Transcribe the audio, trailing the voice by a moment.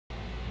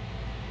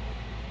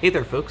Hey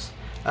there, folks.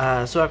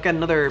 So I've got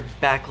another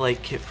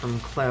backlight kit from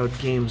Cloud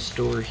Game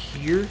Store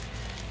here.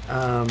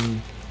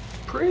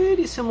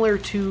 Pretty similar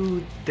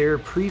to their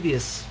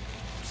previous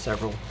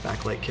several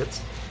backlight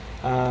kits,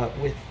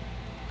 with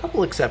a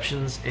couple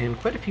exceptions and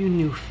quite a few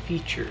new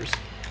features.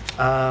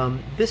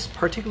 This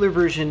particular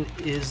version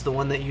is the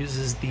one that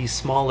uses the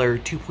smaller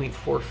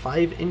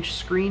 2.45 inch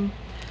screen.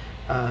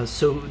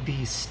 So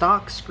the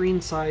stock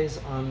screen size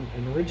on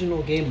an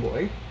original Game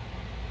Boy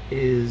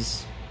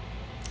is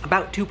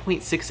about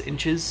 2.6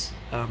 inches.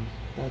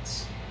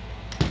 That's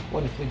a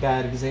wonderfully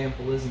bad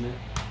example, isn't it?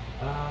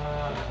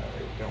 There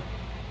we go.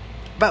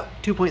 About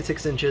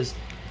 2.6 inches.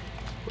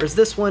 Whereas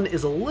this one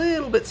is a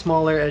little bit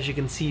smaller, as you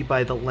can see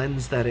by the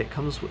lens that it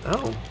comes with.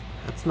 Oh,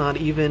 that's not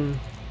even...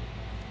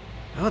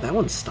 Oh, that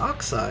one's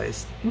stock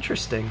size.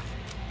 Interesting.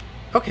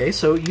 Okay,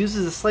 so it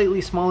uses a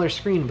slightly smaller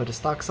screen, but a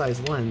stock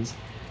size lens.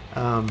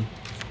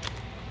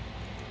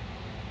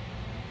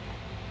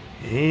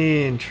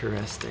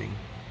 Interesting.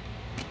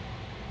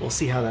 We'll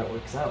see how that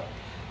works out.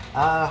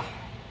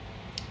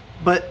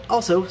 But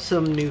also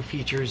some new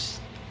features.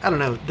 I don't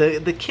know,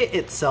 the kit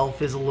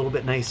itself is a little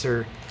bit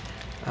nicer,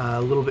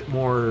 a little bit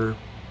more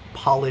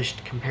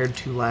polished compared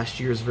to last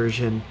year's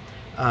version.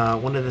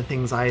 One of the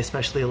things I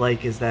especially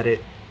like is that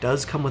it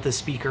does come with a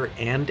speaker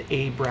and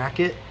a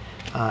bracket,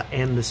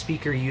 and the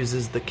speaker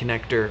uses the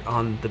connector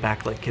on the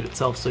backlight kit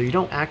itself, so you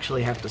don't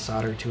actually have to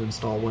solder to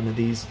install one of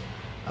these.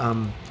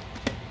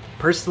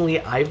 Personally,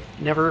 I've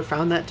never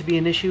found that to be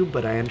an issue,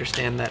 but I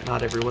understand that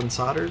not everyone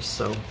solders,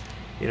 so,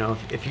 you know,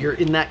 if you're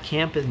in that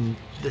camp and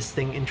this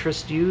thing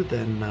interests you,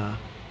 then,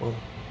 well,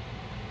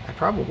 I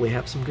probably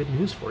have some good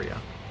news for you.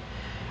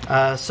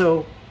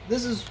 So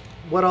this is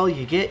what all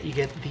you get. You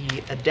get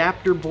the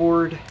adapter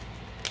board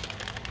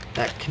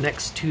that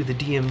connects to the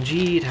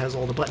DMG. It has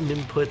all the button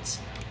inputs.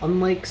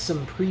 Unlike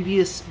some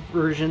previous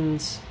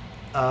versions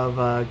of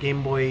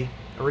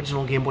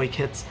original Game Boy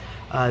kits,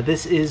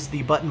 this is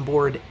the button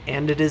board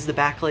and it is the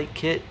backlight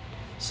kit,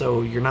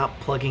 so you're not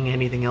plugging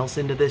anything else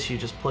into this. You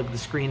just plug the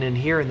screen in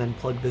here and then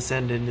plug this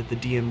end into the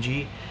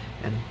DMG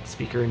and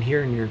speaker in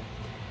here, and your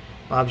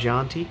Bob's your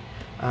auntie.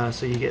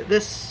 So you get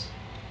this,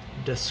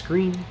 the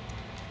screen,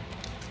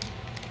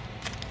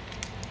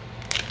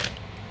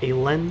 a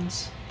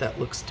lens that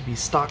looks to be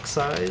stock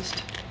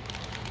sized,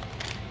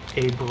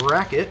 a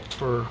bracket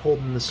for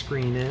holding the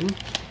screen in,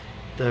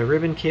 the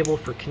ribbon cable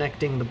for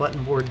connecting the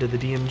button board to the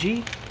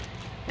DMG,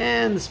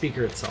 and the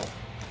speaker itself.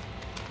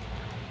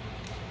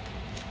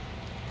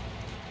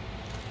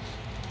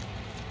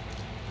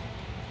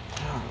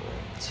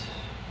 Alright.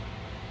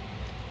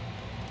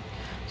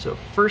 So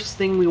first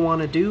thing we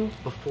want to do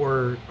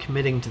before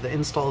committing to the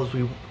install is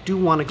we do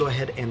want to go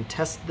ahead and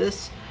test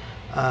this,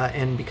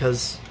 and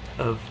because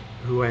of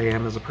who I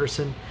am as a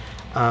person,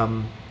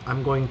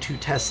 I'm going to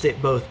test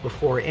it both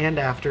before and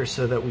after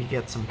so that we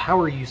get some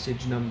power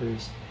usage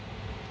numbers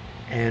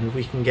and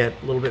we can get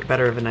a little bit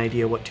better of an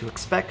idea what to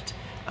expect.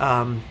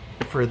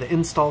 For the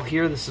install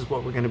here, this is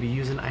what we're going to be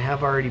using. I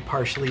have already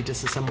partially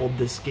disassembled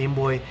this Game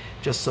Boy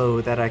just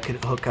so that I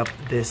could hook up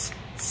this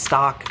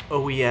stock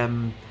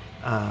OEM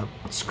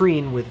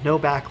screen with no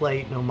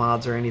backlight, no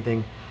mods or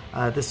anything.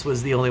 This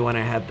was the only one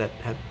I had that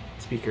had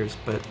speakers,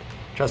 but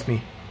trust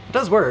me, it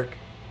does work.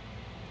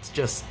 It's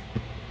just,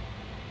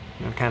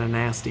 you know, kind of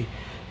nasty.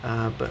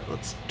 But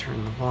let's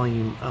turn the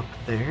volume up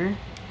there.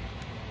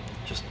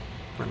 Just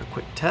run a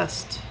quick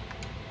test.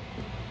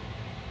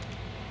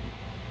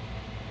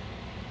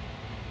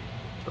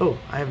 Oh,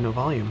 I have no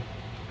volume.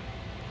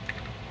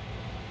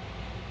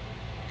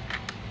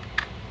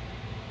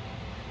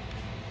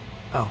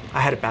 Oh, I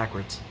had it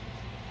backwards.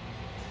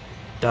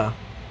 Duh.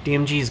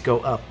 DMGs go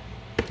up.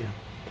 Yeah.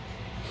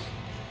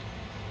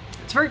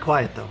 It's very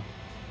quiet though.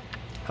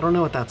 I don't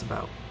know what that's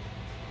about.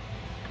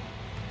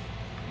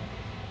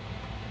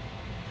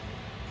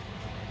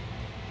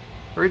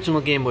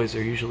 Original Game Boys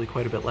are usually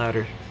quite a bit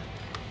louder.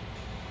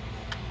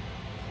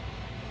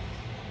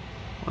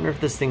 Wonder if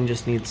this thing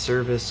just needs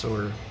service,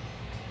 or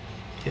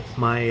if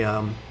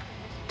my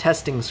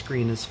testing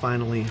screen is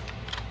finally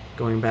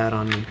going bad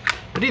on me.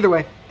 But either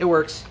way, it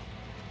works.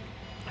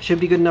 Should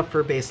be good enough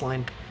for a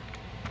baseline.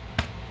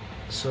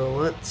 So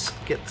let's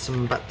get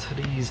some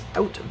batteries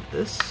out of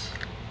this.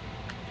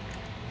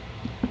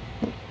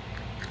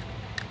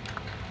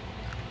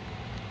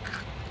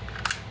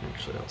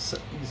 Actually, I'll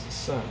set these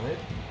aside.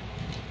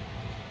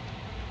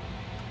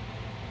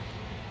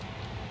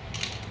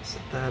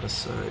 Set that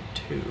aside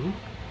too.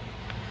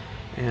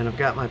 And I've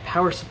got my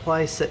power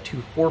supply set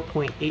to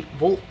 4.8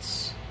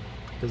 volts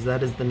because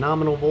that is the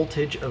nominal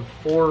voltage of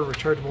 4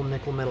 rechargeable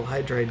nickel metal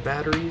hydride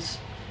batteries.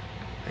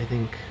 I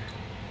think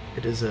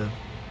it is a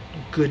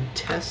good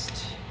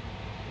test.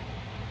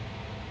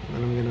 And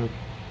then I'm gonna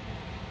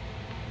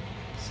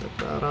set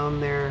that on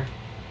there.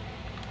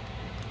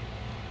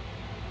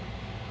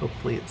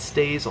 Hopefully it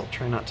stays. I'll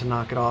try not to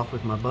knock it off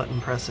with my button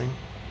pressing.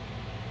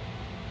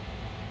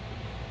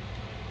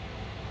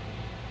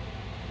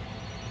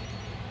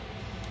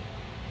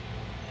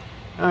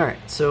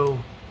 Alright, so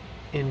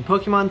in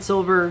Pokemon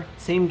Silver,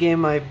 same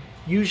game I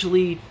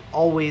usually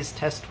always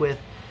test with,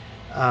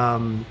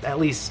 At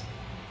least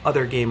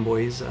other Game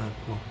Boys,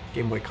 well,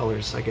 Game Boy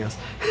Colors, I guess,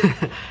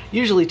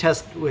 usually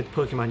test with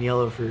Pokemon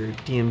Yellow for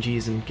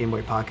DMGs and Game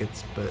Boy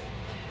Pockets, but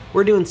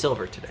we're doing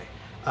Silver today.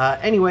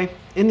 Anyway,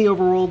 in the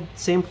overworld,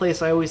 same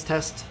place I always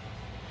test,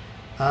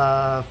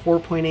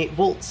 4.8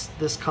 volts.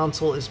 This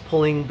console is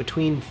pulling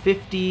between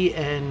 50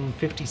 and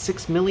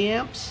 56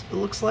 milliamps, it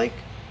looks like,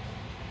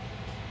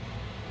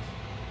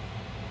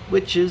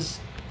 which is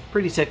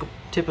pretty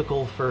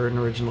typical for an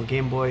original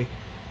Game Boy.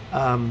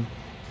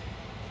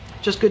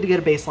 Just good to get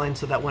a baseline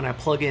so that when I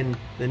plug in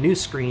the new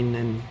screen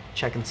and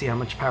check and see how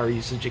much power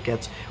usage it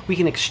gets, we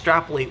can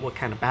extrapolate what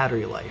kind of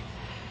battery life.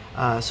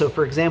 So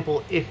for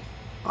example, if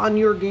on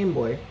your Game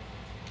Boy,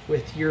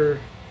 with your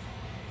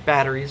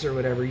batteries or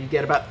whatever, you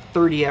get about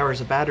 30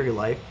 hours of battery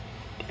life,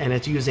 and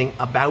it's using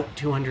about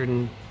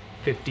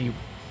 250,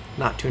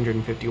 not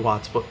 250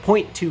 watts, but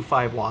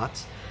 0.25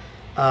 watts,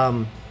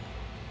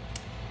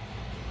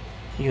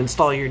 you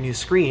install your new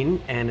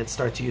screen and it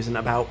starts using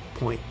about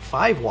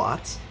 0.5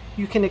 watts,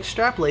 you can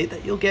extrapolate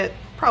that you'll get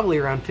probably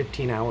around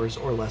 15 hours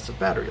or less of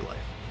battery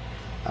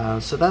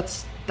life. So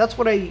that's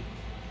what I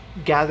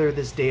gather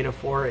this data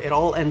for. It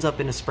all ends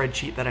up in a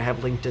spreadsheet that I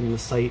have linked in the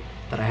site,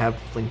 that I have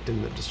linked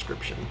in the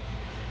description.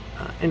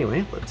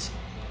 Anyway, let's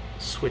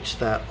switch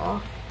that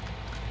off,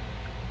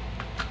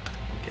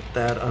 get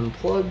that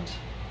unplugged,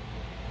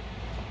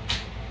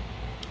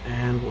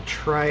 and we'll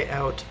try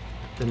out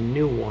the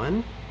new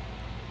one.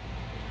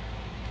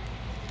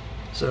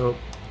 So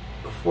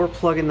before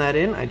plugging that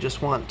in, I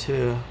just want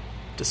to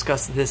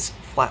discuss this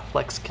flat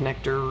flex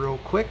connector real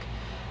quick.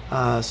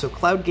 So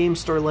Cloud Game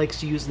Store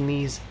likes using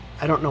these.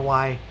 I don't know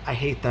why. I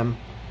hate them.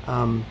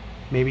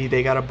 Maybe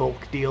they got a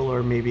bulk deal,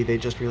 or maybe they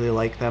just really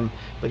like them.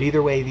 But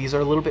either way, these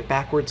are a little bit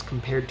backwards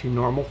compared to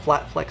normal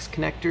flat flex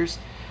connectors.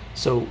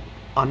 So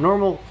on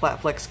normal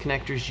flat flex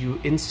connectors,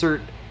 you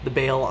insert the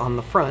bail on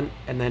the front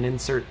and then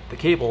insert the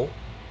cable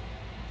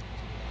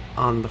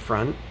on the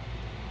front.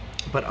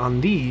 But on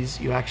these,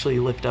 you actually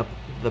lift up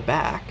the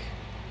back,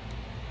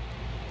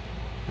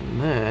 and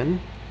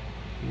then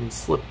you can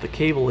slip the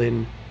cable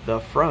in the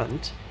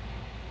front,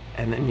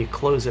 and then you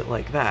close it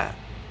like that.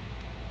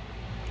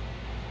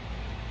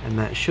 And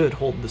that should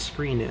hold the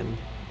screen in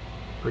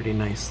pretty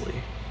nicely.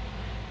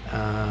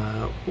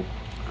 I'll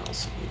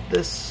smooth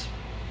this.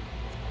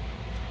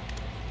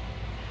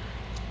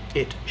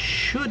 It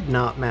should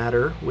not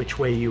matter which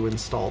way you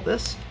install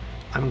this.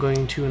 I'm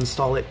going to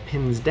install it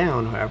pins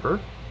down, however.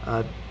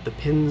 The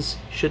pins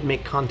should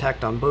make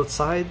contact on both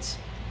sides,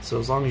 so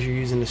as long as you're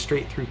using a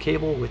straight through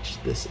cable,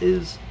 which this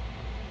is,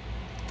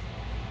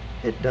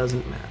 it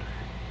doesn't matter.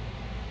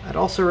 I'd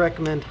also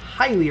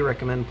highly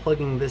recommend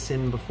plugging this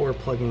in before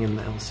plugging in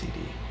the LCD,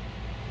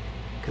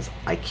 because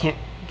I can't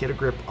get a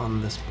grip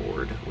on this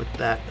board with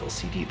that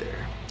LCD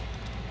there.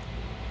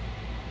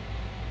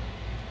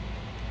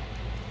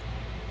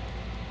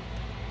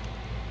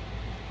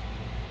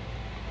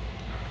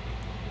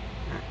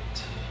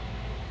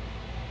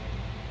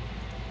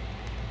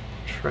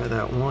 Try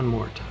that one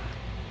more time.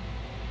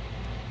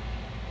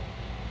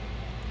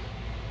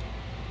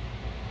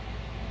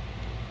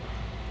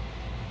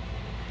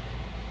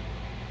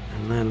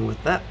 And then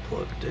with that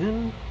plugged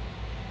in,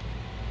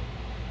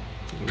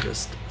 you can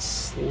just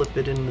slip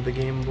it into the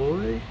Game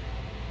Boy.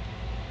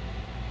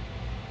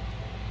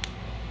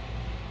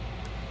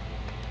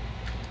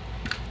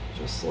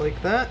 Just like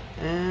that,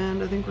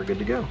 and I think we're good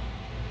to go.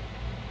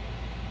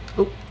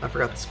 Oh, I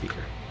forgot the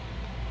speaker.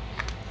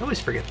 I always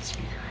forget the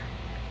speaker.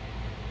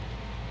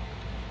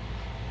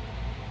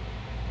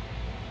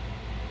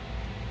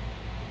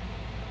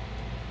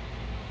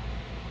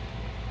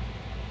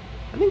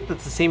 I think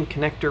that's the same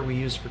connector we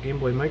use for Game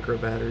Boy Micro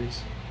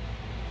batteries.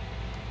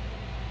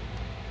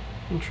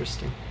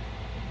 Interesting.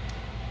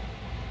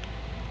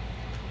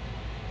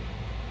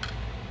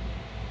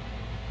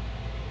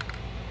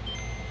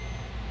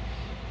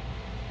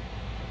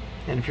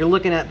 And if you're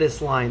looking at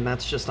this line,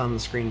 that's just on the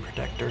screen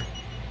protector.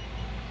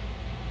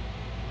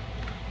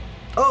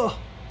 Oh!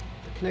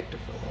 The connector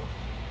fell off.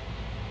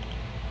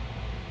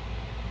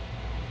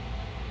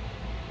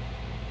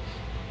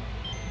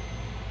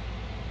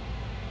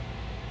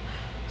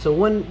 So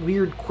one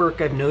weird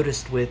quirk I've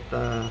noticed with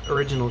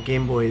original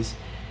Game Boys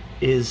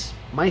is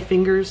my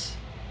fingers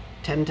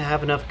tend to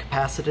have enough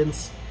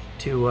capacitance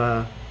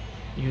to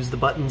use the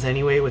buttons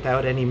anyway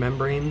without any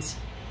membranes.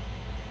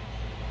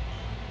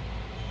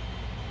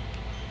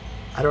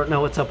 I don't know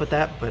what's up with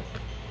that, but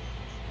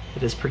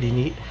it is pretty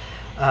neat.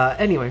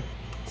 Anyway,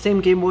 same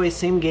Game Boy,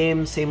 same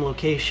game, same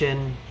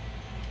location,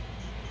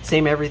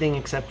 same everything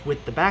except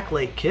with the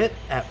backlight kit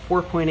at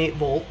 4.8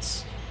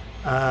 volts.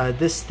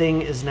 This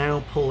thing is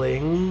now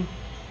pulling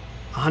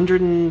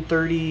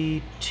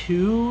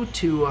 132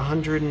 to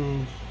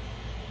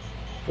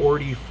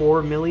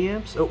 144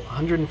 milliamps. Oh,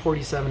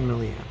 147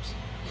 milliamps.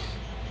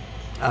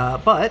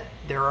 But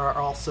there are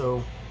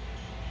also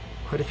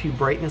quite a few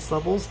brightness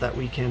levels that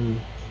we can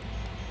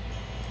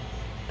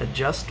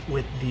adjust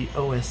with the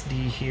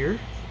OSD here.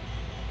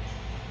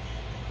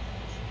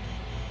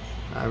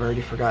 I've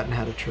already forgotten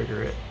how to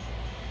trigger it.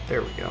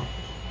 There we go.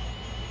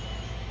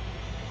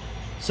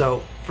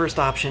 So first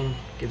option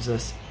gives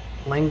us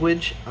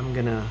language.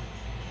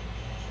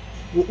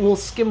 We'll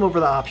skim over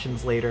the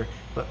options later,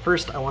 but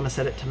first I want to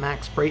set it to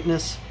max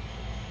brightness.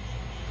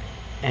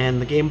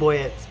 And the Game Boy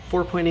at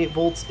 4.8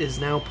 volts is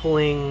now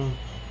pulling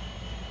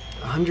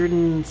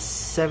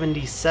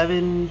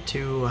 177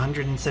 to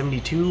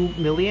 172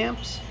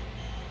 milliamps.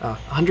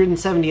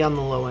 170 on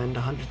the low end,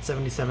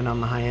 177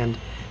 on the high end,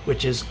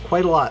 which is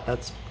quite a lot.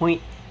 That's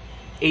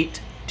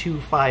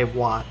 0.825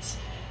 watts,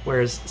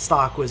 whereas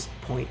stock was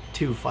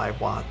 0.25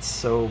 watts,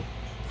 so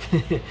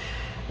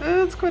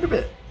that's quite a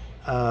bit.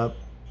 But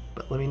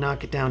let me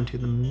knock it down to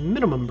the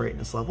minimum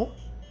brightness level,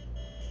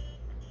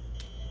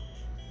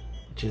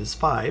 which is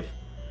 5.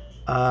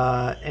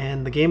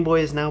 And the Game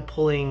Boy is now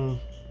pulling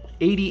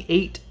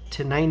 88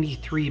 to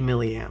 93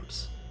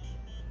 milliamps,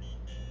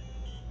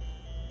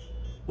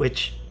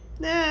 which,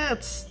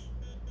 it's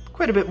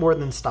quite a bit more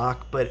than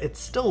stock, but it's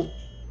still,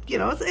 you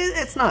know,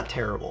 it's not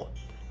terrible.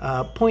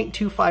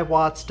 0.25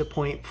 watts to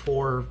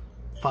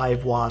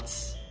 0.45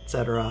 watts,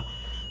 etc.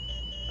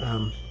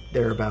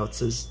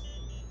 Thereabouts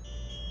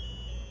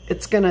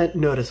it's gonna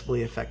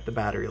noticeably affect the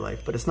battery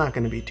life, but it's not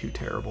gonna be too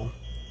terrible.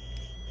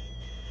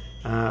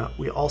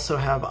 We also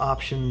have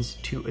options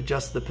to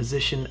adjust the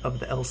position of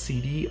the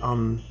LCD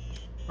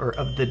or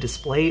of the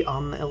display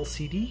on the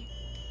LCD.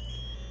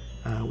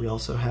 We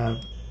also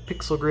have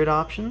pixel grid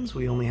options.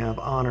 We only have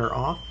on or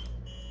off.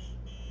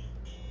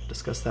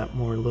 Discuss that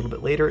more a little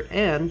bit later.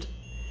 And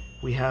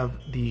we have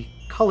the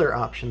color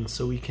options,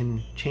 so we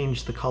can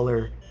change the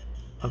color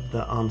of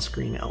the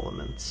on-screen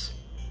elements.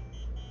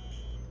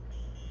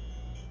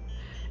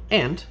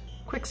 And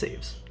quick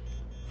saves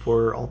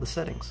for all the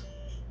settings.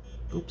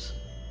 Oops.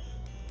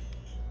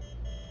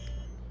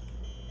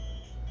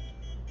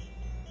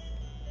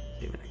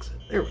 Save and exit.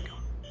 There we go.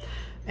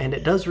 And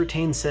it does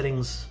retain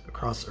settings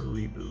across a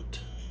reboot.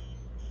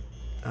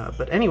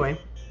 But anyway,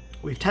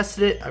 we've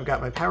tested it. I've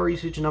got my power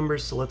usage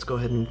numbers, so let's go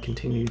ahead and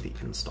continue the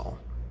install.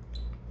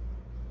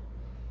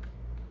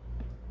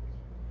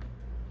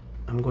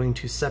 I'm going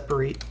to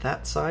separate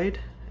that side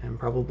and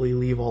probably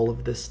leave all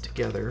of this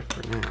together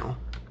for now.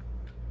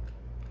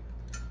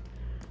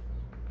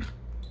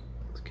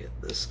 Let's get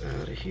this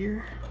out of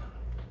here.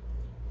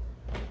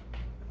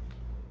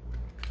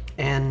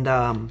 And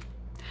I'm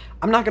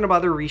not going to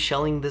bother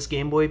reshelling this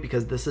Game Boy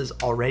because this is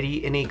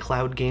already in a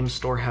cloud game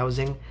store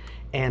housing,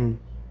 and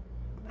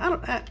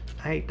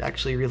I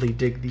actually really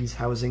dig these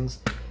housings.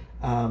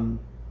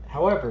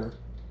 However,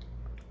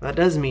 that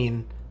does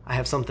mean I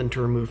have something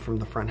to remove from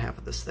the front half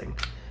of this thing.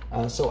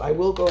 So I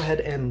will go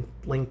ahead and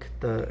link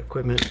the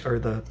equipment, or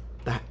the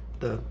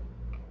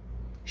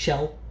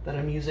shell that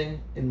I'm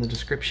using, in the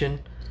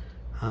description.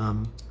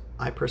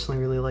 I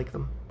personally really like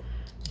them.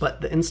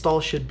 But the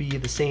install should be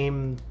the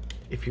same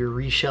if you're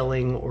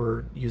reshelling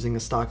or using a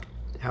stock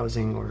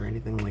housing or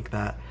anything like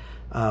that.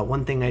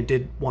 One thing I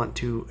did want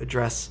to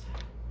address,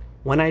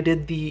 when I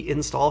did the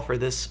install for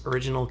this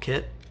original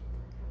kit,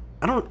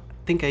 I don't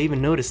think I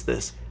even noticed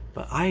this,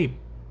 but I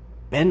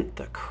bent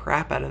the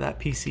crap out of that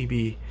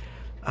PCB.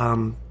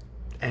 And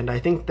I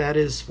think that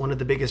is one of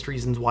the biggest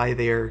reasons why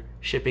they're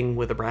shipping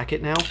with a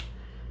bracket now,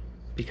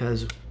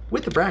 because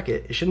with the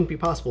bracket, it shouldn't be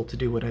possible to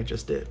do what I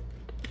just did.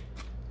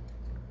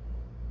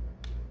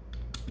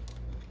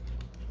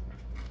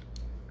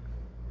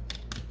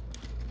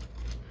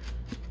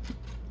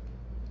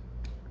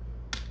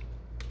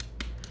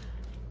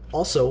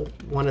 Also,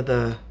 one of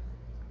the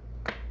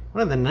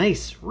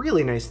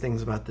really nice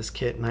things about this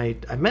kit, and I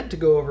meant to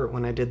go over it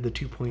when I did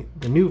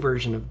the new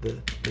version of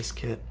this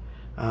kit,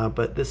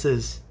 but this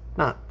is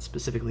not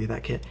specifically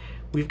that kit.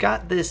 We've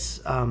got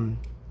this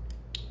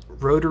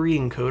rotary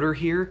encoder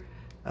here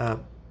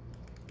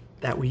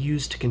that we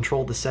use to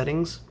control the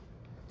settings,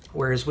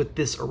 whereas with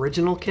this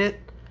original kit,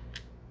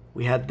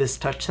 we had this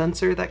touch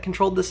sensor that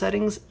controlled the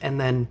settings,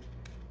 and then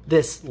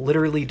this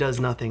literally does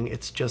nothing.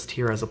 It's just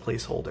here as a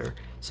placeholder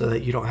so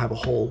that you don't have a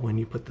hole when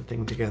you put the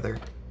thing together.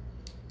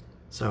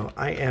 So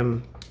I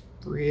am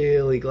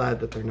really glad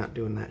that they're not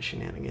doing that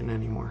shenanigan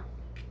anymore.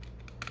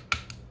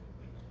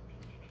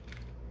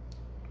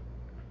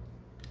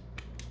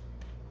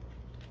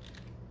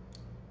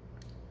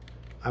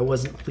 I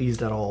wasn't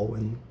pleased at all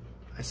when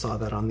I saw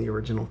that on the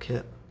original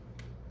kit.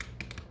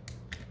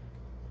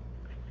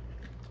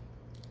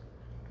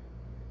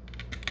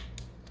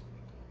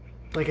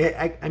 Like,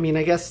 I mean,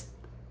 I guess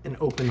an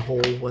open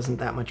hole wasn't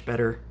that much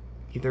better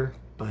either,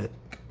 but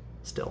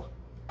still.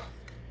 All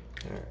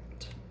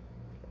right.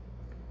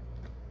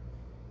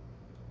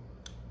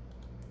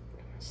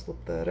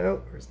 Slip that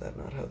out, or is that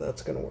not how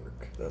that's gonna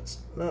work? That's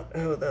not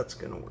how that's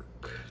gonna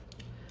work.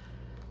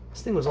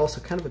 This thing was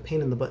also kind of a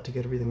pain in the butt to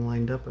get everything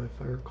lined up,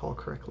 if I recall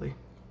correctly.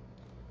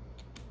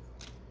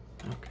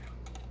 Okay.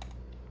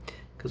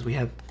 Because we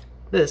have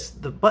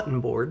the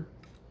button board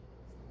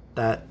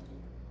that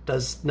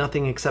does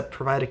nothing except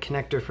provide a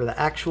connector for the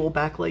actual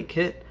backlight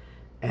kit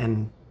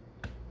and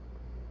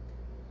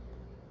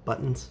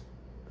buttons.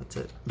 That's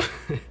it.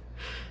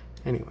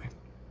 Anyway.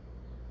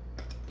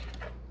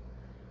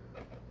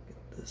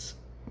 Get this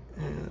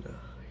out of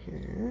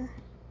here.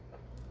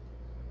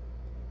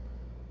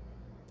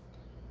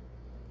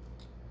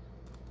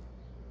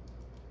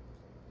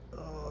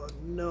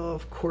 no,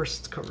 of course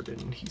it's covered in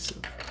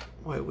adhesive.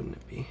 Why wouldn't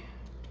it be?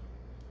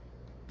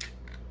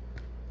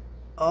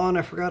 Oh, and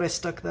I forgot I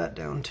stuck that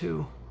down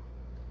too.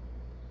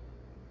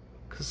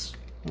 Because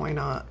why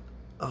not?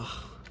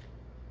 Ugh.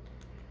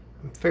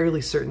 I'm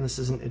fairly certain this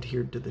isn't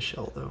adhered to the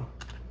shell though.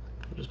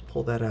 I'll just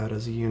pull that out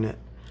as a unit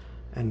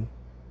and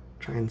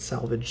try and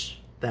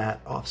salvage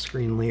that off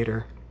screen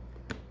later.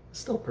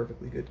 Still a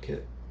perfectly good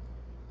kit.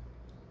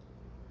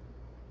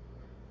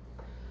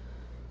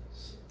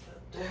 Set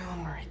that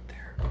down right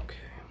there. Okay.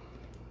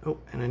 Oh,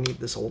 and I need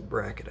this old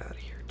bracket out of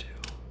here too.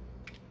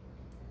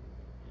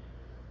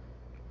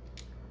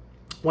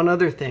 One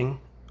other thing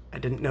I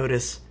didn't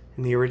notice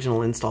in the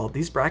original install,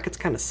 these brackets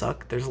kind of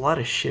suck. There's a lot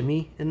of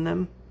shimmy in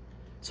them,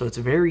 so it's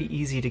very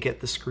easy to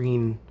get the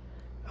screen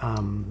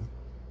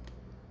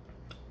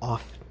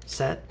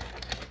offset,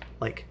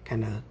 like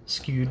kind of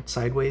skewed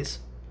sideways.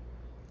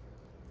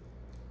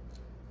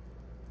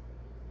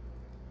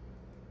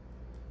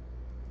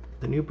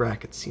 The new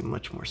brackets seem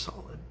much more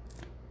solid.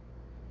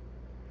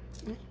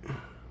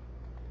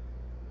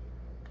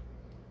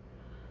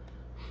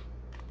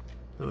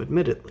 Though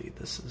admittedly,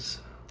 this is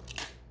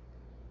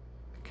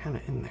kind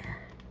of in there.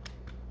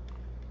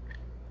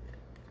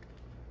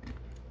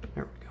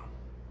 There we go.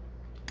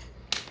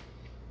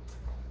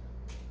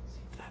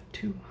 Save that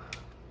too.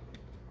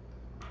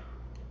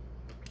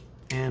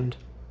 And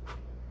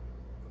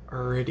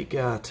already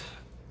got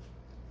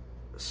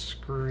a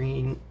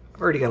screen.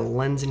 I've already got a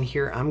lens in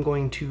here. I'm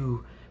going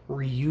to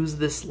reuse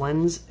this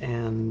lens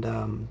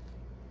and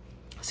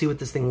see what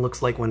this thing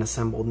looks like when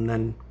assembled, and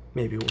then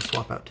maybe we'll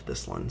swap out to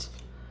this lens.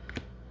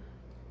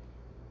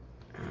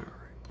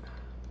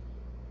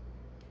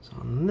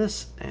 On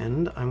this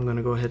end, I'm going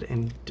to go ahead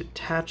and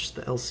detach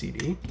the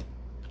LCD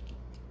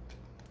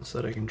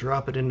so that I can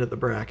drop it into the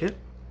bracket.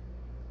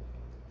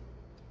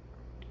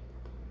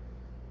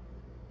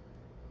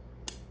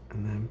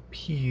 And then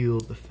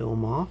peel the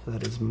film off.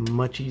 That is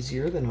much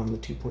easier than on the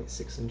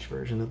 2.6-inch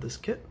version of this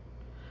kit.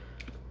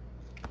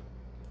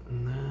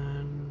 And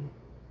then,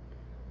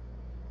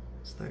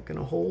 is that going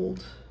to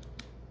hold?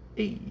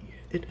 Hey,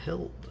 it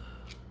held.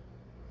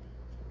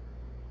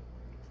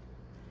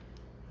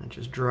 That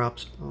just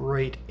drops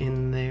right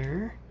in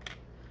there.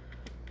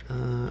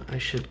 I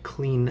should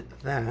clean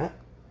that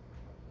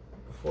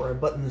before I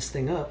button this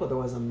thing up,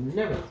 otherwise I'm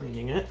never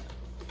cleaning it.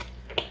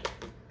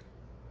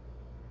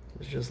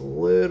 There's just a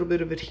little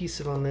bit of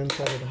adhesive on the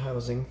inside of the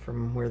housing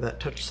from where that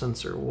touch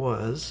sensor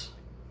was.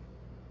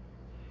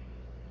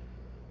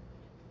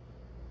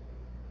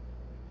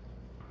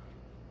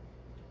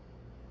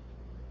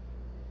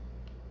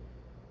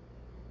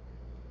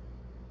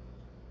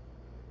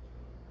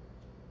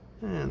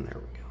 And there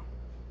we go.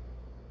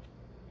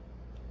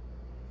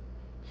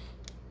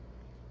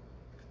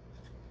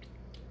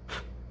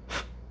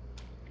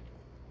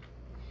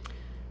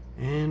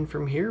 And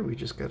from here, we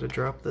just got to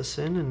drop this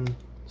in and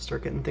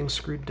start getting things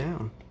screwed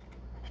down.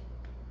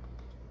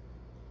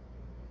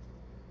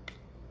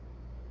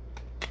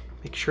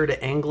 Make sure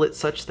to angle it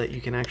such that you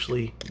can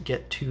actually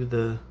get to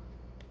the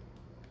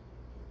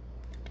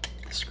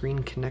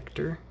screen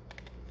connector.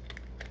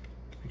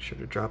 Make sure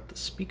to drop the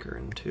speaker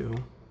in too.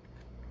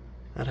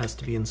 That has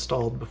to be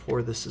installed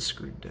before this is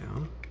screwed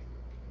down.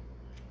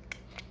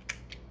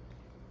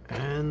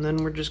 And then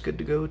we're just good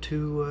to go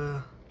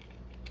to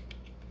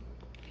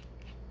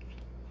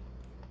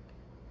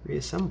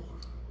reassemble.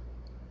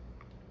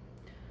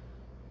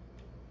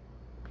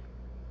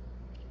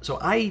 So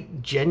I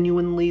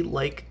genuinely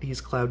like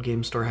these Cloud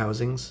Game Store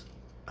housings.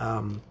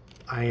 I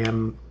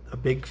am a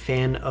big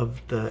fan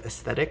of the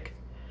aesthetic,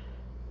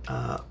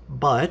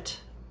 but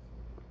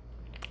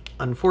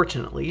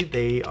unfortunately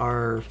they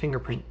are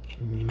fingerprint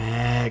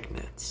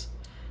magnets.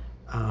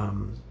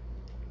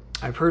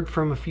 I've heard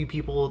from a few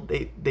people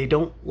they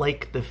don't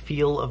like the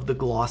feel of the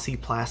glossy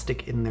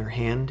plastic in their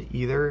hand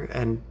either,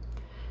 and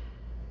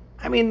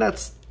I mean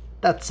that's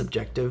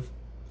subjective.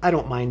 I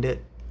don't mind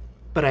it,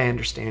 but I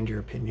understand your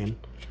opinion.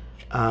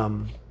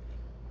 I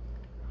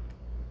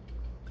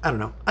don't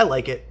know. I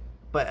like it,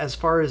 but as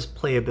far as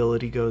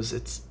playability goes,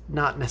 it's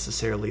not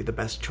necessarily the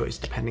best choice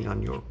depending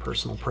on your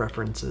personal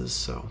preferences,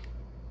 so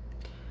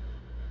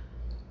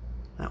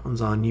that one's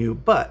on you,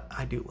 but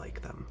I do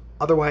like them.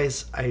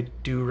 Otherwise, I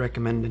do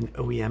recommend an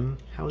OEM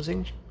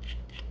housing,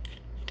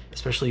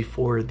 especially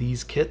for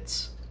these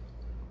kits.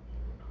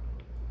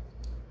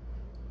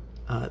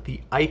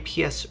 The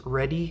IPS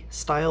Ready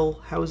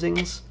style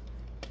housings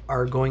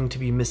are going to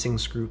be missing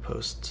screw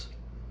posts,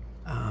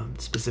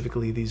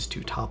 specifically these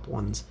two top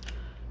ones.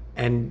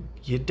 And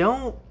you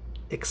don't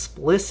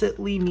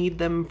explicitly need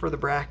them for the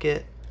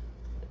bracket,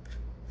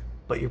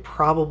 but you're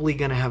probably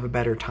going to have a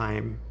better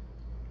time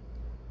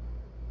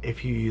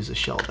if you use a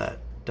shell that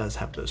does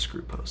have those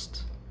screw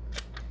posts.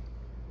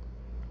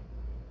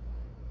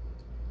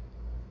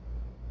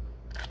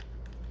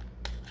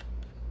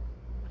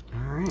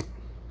 All right.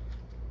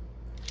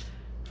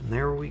 And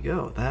there we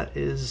go. That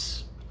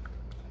is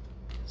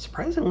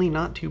surprisingly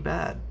not too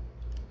bad.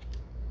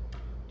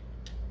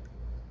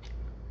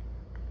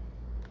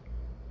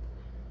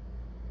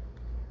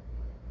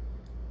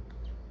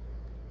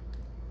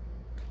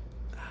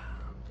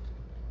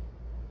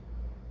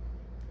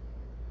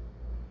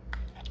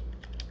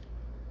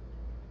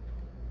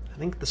 I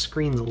think the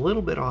screen's a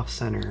little bit off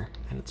center,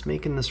 and it's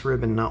making this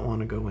ribbon not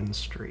want to go in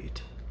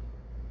straight.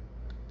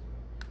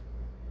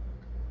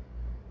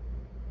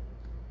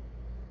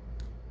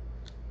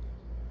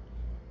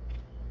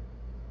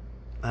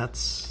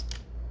 That's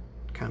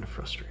kind of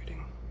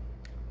frustrating.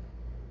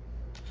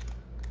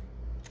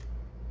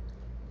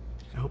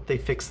 I hope they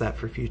fix that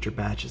for future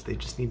batches. They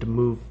just need to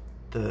move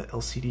the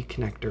LCD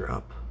connector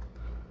up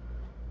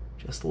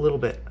just a little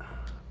bit.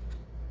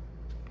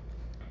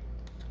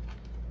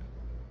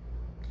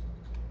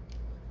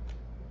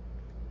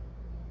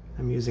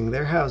 I'm using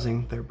their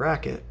housing, their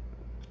bracket,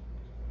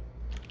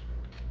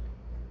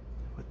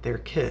 with their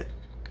kit.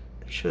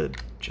 It should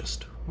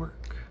just work.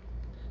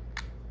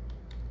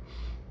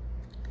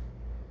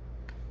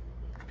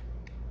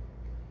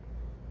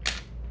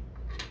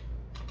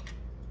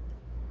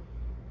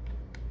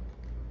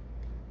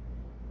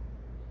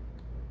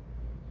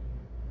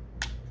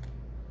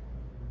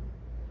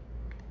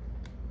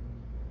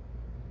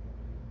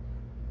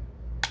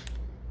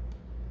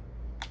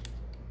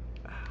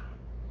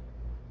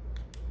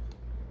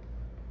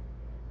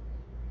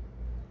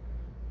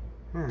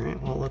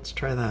 Alright, well, let's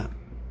try that.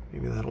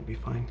 Maybe that'll be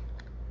fine.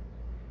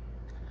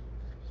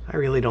 I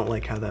really don't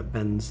like how that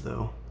bends,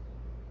 though.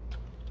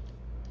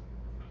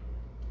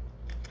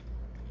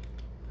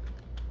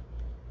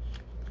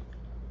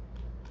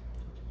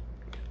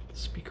 Get the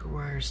speaker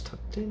wires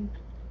tucked in.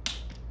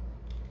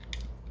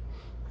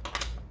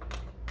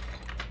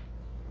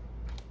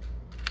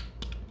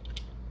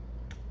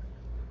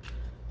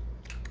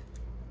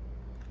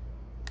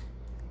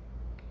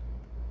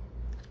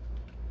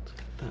 Let's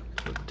get that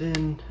plugged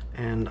in.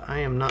 And I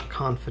am not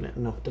confident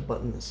enough to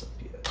button this up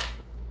yet.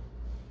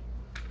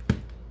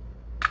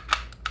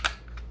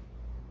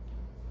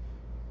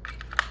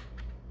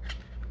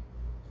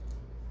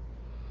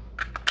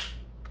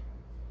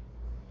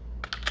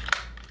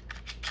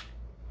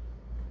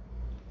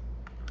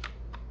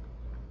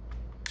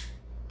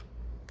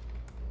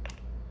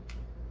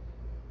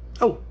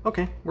 Oh,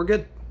 okay, we're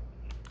good.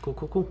 Cool,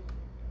 cool, cool.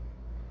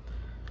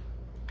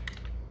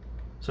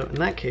 So in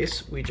that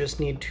case, we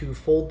just need to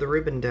fold the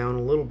ribbon down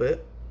a little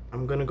bit.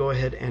 I'm going to go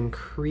ahead and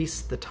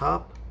crease the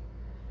top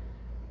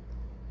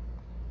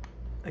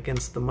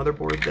against the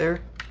motherboard there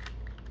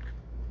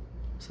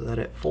so that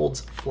it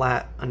folds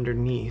flat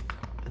underneath,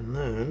 and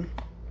then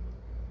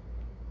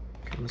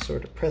kind of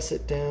sort of press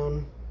it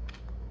down.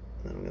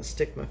 Then I'm going to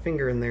stick my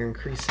finger in there and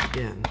crease it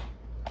again,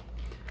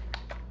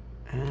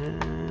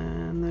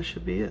 and that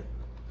should be it.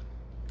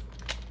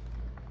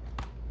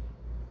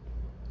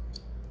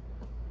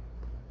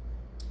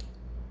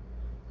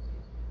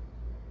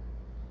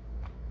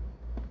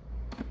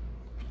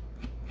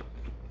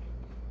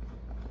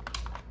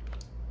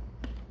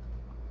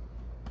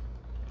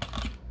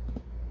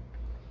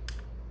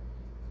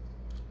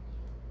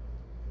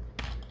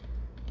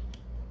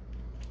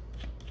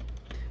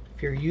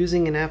 If you're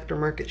using an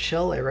aftermarket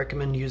shell, I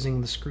recommend using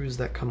the screws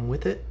that come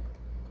with it,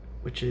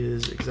 which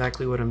is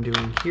exactly what I'm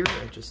doing here.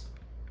 I just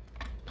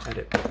had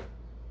it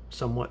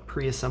somewhat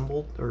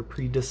pre-assembled or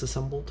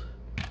pre-disassembled.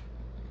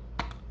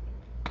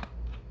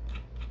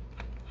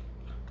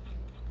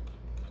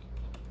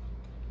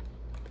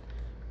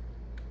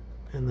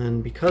 And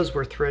then because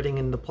we're threading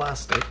into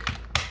plastic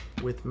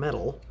with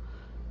metal,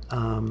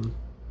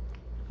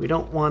 we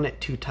don't want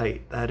it too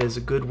tight. That is a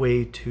good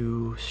way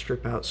to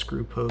strip out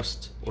screw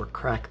posts or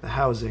crack the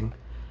housing.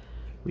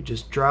 We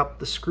just drop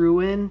the screw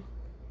in,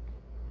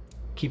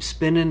 keep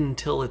spinning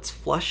until it's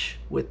flush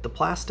with the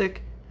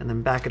plastic, and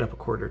then back it up a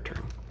quarter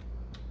turn.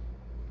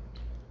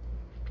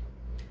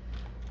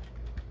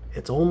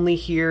 It's only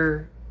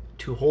here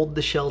to hold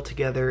the shell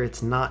together.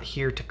 It's not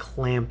here to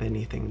clamp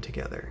anything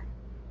together.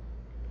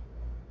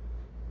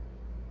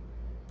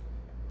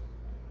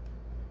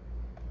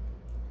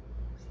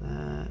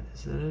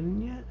 Is that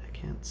in yet? I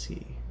can't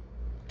see.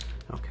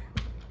 Okay,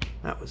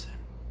 that was in.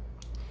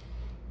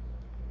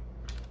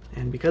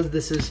 And because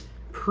this is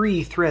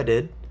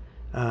pre-threaded,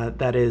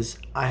 that is,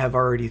 I have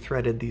already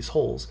threaded these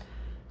holes,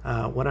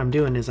 what I'm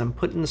doing is I'm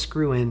putting the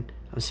screw in,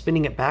 I'm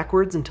spinning it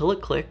backwards until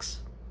it clicks.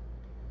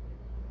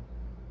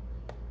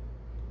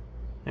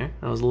 There,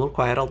 that was a little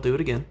quiet, I'll do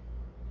it again.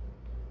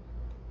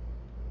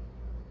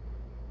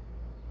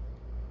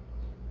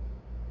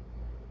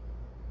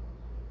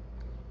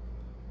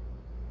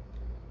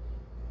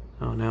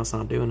 Oh, now it's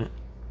not doing it.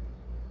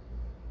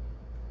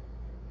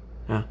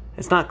 Yeah,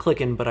 it's not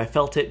clicking, but I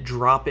felt it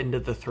drop into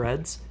the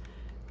threads.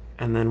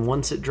 And then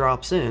once it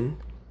drops in,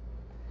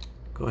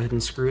 go ahead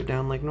and screw it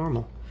down like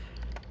normal.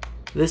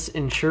 This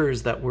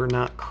ensures that we're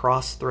not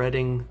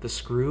cross-threading the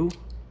screw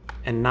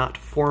and not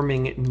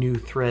forming new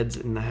threads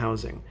in the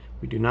housing.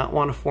 We do not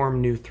want to form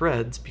new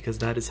threads because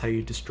that is how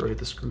you destroy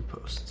the screw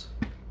posts.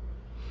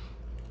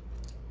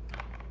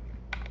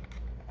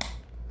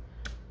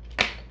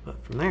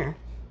 But from there,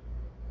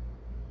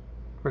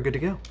 we're good to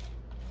go.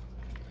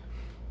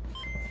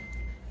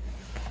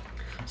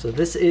 So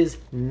this is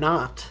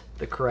not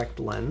the correct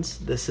lens.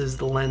 This is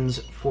the lens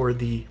for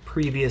the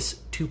previous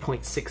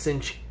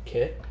 2.6-inch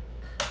kit.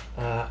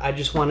 I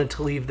just wanted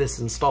to leave this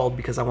installed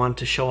because I wanted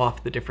to show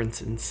off the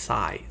difference in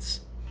size.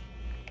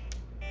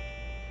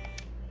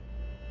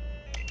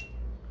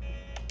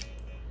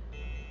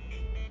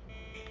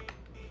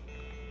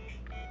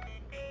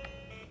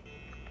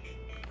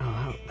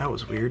 Oh, that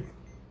was weird.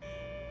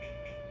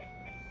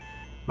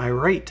 My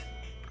right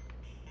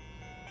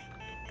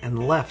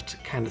and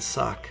left kind of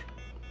suck.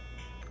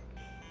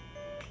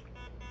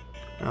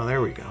 Oh,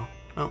 there we go.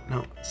 Oh,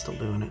 no, it's still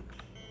doing it.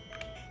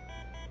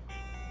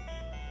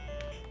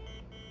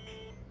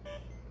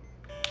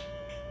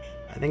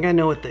 I think I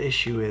know what the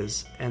issue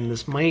is, and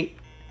this might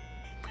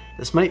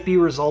be a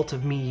result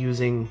of me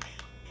using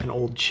an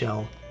old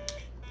shell.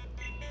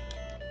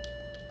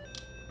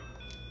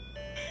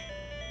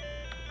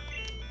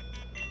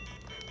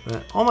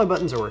 But all my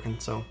buttons are working,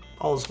 so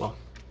all is well.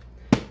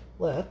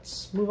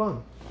 Let's move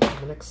on to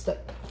the next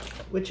step,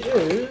 which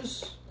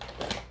is...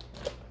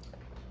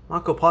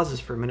 Mako pauses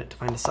for a minute to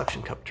find a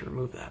suction cup to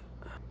remove that.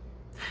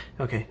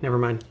 Okay, never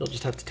mind. You'll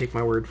just have to take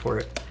my word for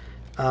it.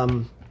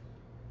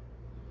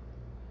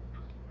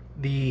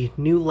 The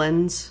new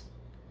lens,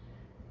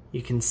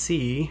 you can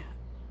see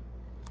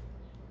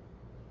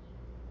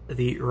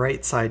the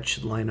right side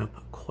should line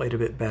up quite a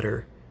bit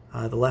better.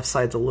 The left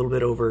side's a little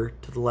bit over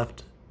to the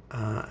left,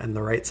 and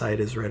the right side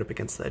is right up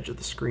against the edge of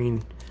the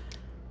screen.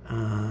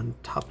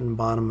 Top and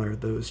bottom are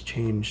those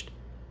changed.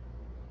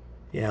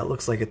 Yeah, it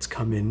looks like it's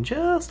come in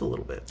just a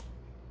little bit,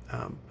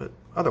 but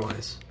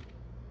otherwise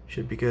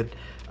should be good.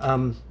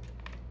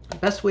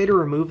 Best way to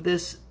remove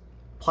this: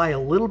 apply a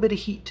little bit of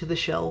heat to the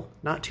shell,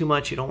 not too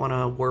much, you don't want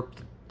to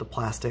warp the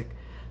plastic,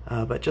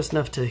 but just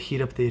enough to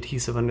heat up the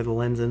adhesive under the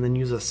lens, and then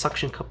use a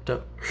suction cup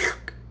to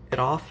it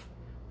off,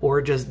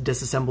 or just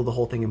disassemble the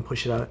whole thing and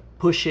push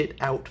it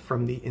out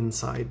from the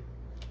inside.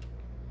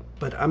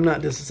 But I'm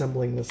not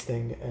disassembling this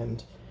thing,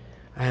 and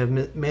I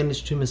have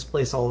managed to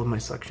misplace all of my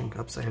suction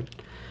cups. I had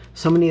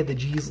so many of the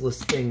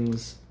G's-less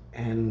things,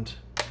 and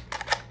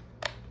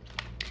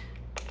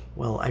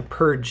well, I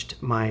purged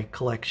my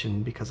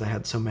collection because I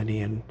had so many,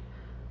 and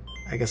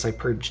I guess I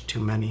purged too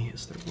many.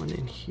 Is there one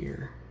in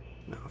here?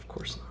 No, of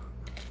course not.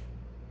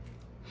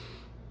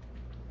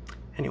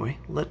 Anyway,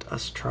 let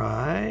us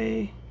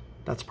try...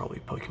 That's probably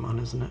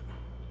Pokemon, isn't it?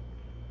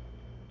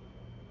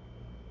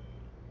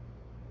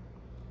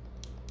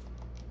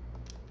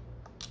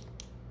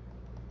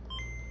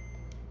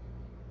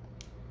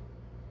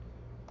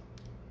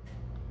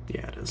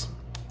 Yeah, it is.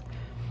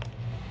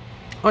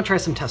 I want to try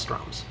some test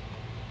ROMs.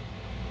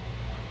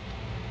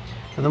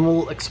 And then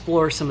we'll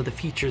explore some of the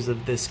features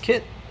of this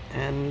kit,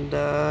 and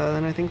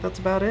then I think that's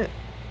about it.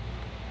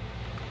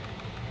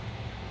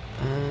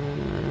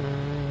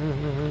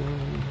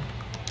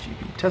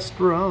 GB test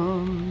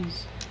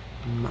ROMs,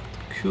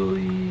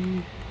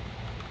 Matkui,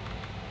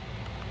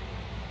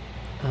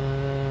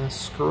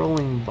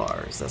 scrolling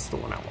bars, that's the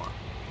one I want.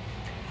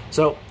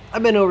 So,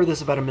 I've been over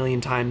this about a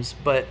million times,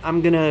 but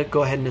I'm gonna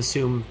go ahead and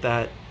assume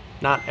that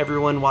not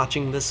everyone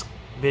watching this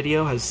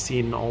video has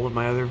seen all of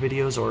my other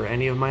videos, or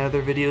any of my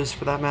other videos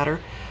for that matter.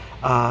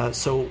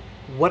 So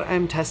what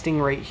I'm testing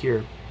right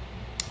here,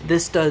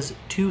 this does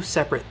two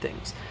separate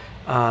things.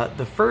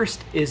 The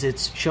first is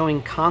it's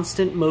showing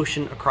constant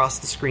motion across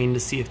the screen to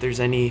see if there's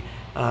any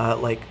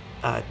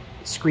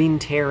screen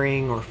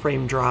tearing or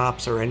frame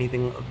drops or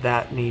anything of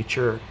that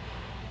nature,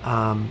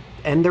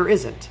 and there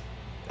isn't,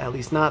 at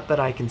least not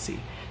that I can see.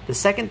 The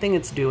second thing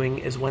it's doing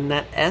is when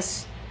that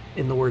S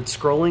in the word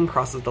scrolling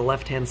crosses the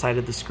left-hand side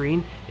of the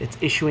screen, it's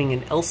issuing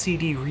an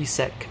LCD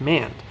reset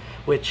command,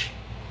 which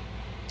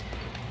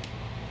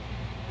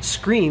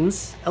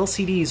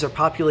LCDs are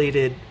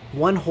populated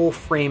one whole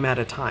frame at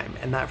a time,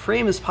 and that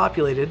frame is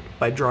populated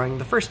by drawing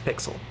the first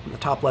pixel in the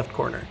top left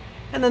corner,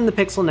 and then the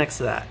pixel next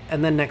to that,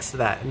 and then next to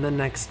that, and then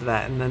next to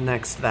that, and then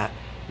next to that,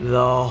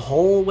 the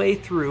whole way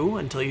through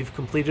until you've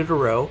completed a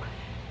row,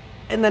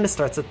 and then it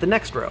starts at the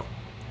next row.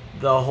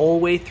 The whole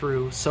way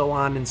through, so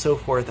on and so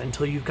forth,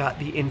 until you've got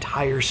the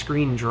entire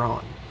screen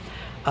drawn.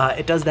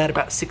 It does that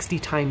about 60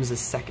 times a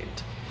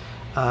second.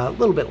 A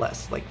little bit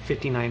less, like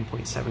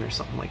 59.7 or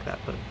something like that,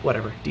 but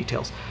whatever,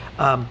 details.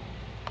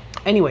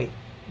 Anyway,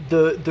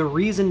 the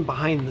reason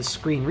behind the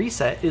screen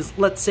reset is,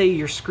 let's say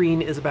your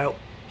screen is about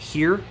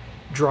here,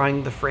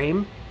 drawing the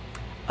frame.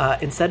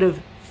 Instead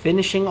of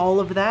finishing all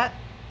of that,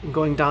 and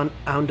going down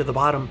to the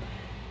bottom,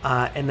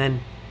 and then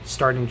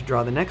starting to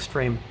draw the next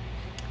frame,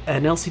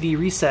 an LCD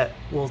reset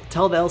will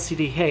tell the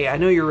LCD, hey, I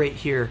know you're right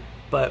here,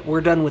 but we're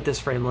done with this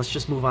frame, let's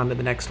just move on to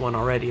the next one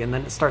already, and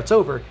then it starts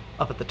over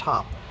up at the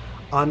top.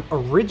 On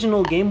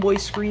original Game Boy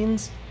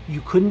screens,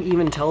 you couldn't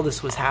even tell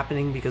this was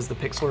happening because the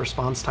pixel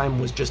response time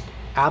was just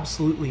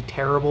absolutely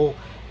terrible,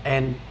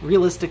 and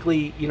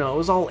realistically, you know, it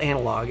was all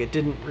analog. It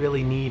didn't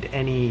really need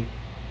any,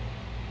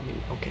 I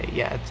mean, okay,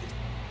 yeah, it's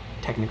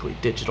technically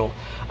digital,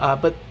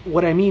 but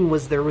what I mean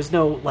was there was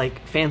no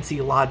like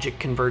fancy logic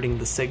converting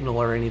the signal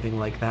or anything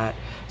like that,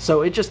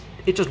 so it just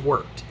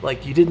worked.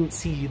 Like, you didn't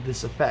see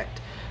this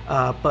effect,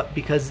 but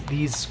because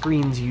these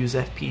screens use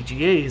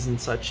FPGAs and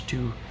such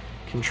to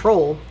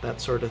control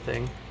that sort of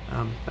thing,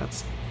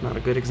 that's not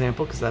a good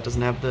example because that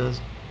doesn't have the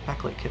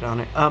Backlight Kit on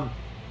it.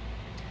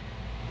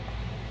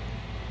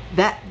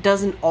 That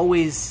doesn't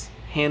always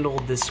handle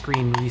the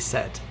screen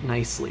reset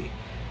nicely.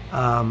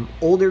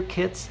 Older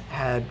kits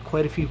had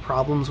quite a few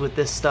problems with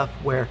this stuff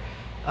where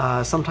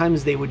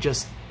sometimes they would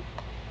just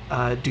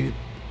do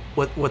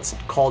what's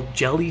called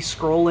jelly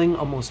scrolling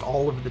almost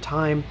all of the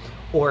time,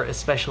 or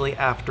especially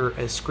after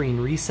a screen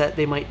reset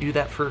they might do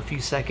that for a few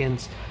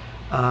seconds.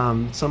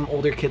 Some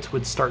older kits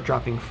would start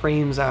dropping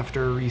frames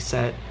after a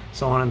reset,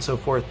 so on and so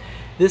forth.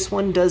 This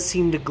one does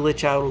seem to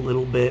glitch out a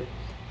little bit,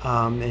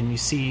 and you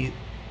see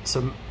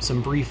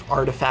some brief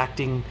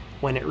artifacting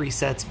when it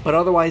resets, but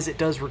otherwise it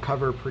does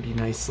recover pretty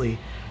nicely.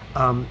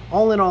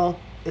 All in all,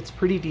 it's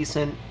pretty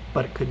decent,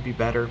 but it could be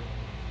better.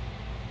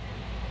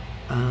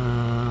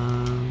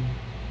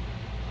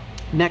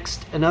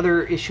 Next,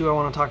 another issue I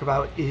want to talk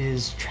about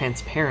is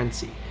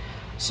transparency.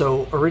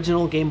 So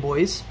original Game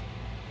Boys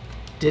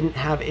didn't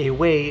have a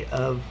way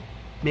of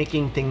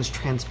making things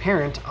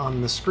transparent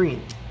on the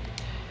screen.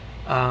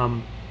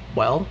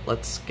 Well,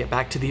 let's get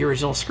back to the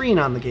original screen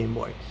on the Game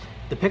Boy.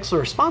 The pixel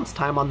response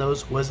time on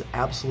those was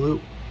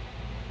absolute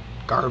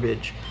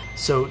garbage.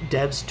 So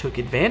devs took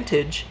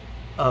advantage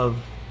of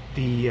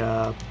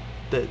the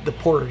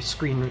poor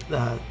screen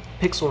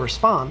pixel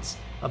response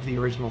of the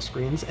original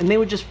screens, and they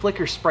would just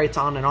flicker sprites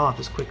on and off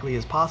as quickly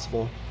as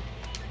possible,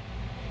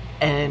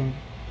 and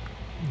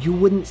you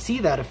wouldn't see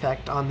that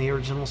effect on the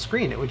original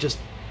screen. It would just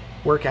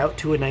work out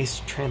to a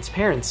nice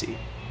transparency.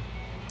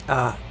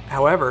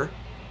 However,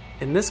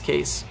 in this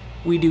case,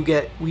 we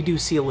do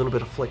see a little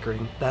bit of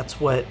flickering. That's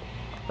what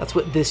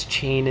this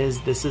chain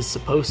is. This is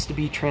supposed to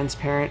be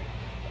transparent,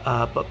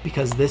 but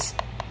because this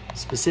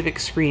specific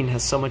screen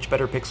has so much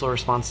better pixel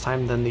response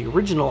time than the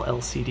original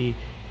LCD,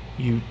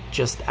 you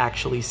just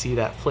actually see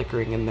that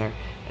flickering in there.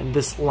 And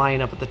this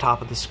line up at the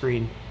top of the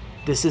screen,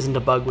 this isn't a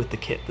bug with the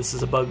kit. This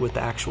is a bug with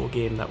the actual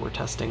game that we're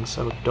testing,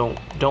 so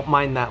don't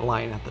mind that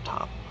line at the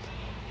top.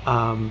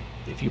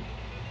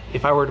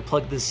 If I were to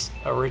plug this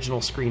original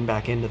screen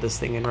back into this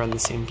thing and run the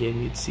same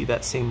game, you'd see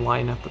that same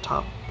line at the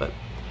top. But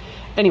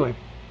anyway,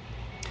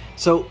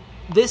 so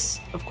this,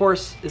 of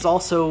course, is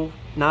also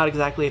not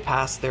exactly a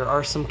pass. There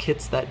are some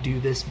kits that do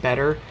this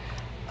better,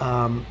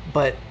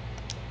 but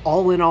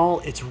all in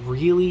all, it's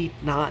really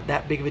not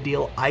that big of a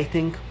deal, I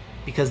think,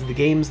 because the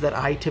games that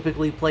I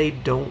typically play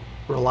don't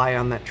rely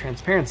on that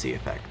transparency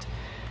effect.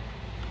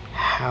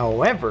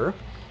 However,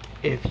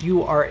 if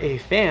you are a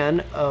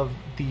fan of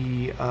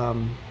the,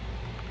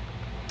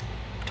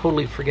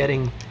 totally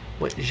forgetting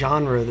what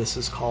genre this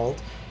is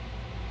called,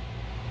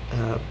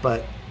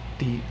 but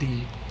the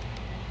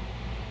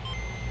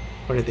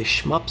what are they,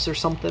 shmups or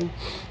something?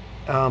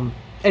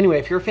 Anyway,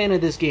 if you're a fan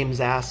of this game,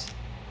 ZAS,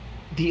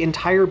 the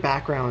entire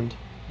background,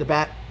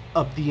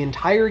 of the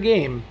entire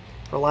game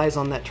relies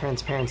on that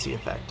transparency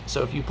effect.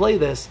 So if you play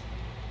this,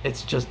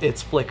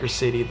 it's Flicker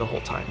City the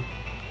whole time.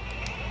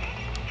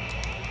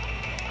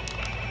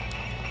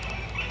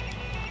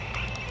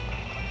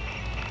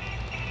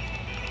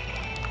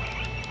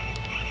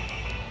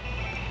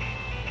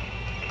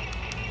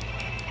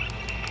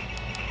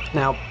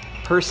 Now,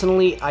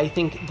 personally, I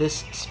think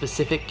this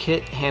specific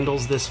kit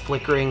handles this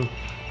flickering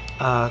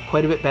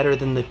quite a bit better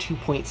than the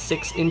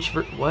 2.6 inch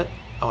what?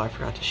 Oh, I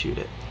forgot to shoot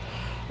it.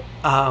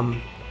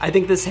 I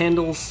think this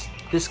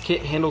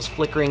kit handles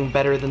flickering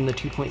better than the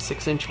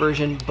 2.6 inch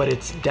version, but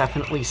it's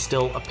definitely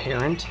still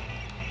apparent.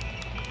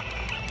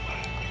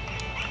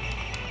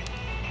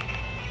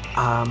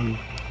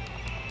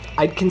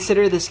 I'd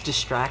consider this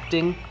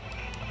distracting.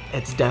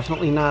 It's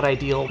definitely not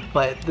ideal,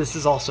 but this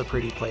is also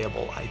pretty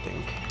playable, I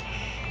think.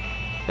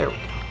 There we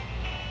go.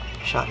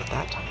 Shot it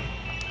that time.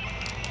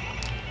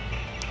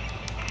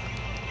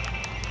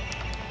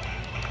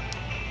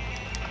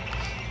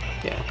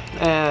 Yeah,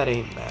 that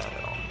ain't bad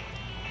at all.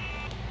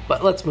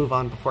 But let's move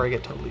on before I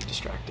get totally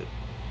distracted.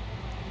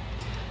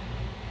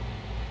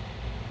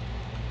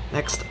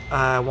 Next,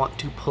 I want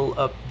to pull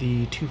up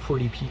the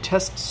 240p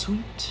test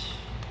suite,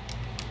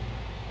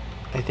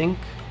 I think.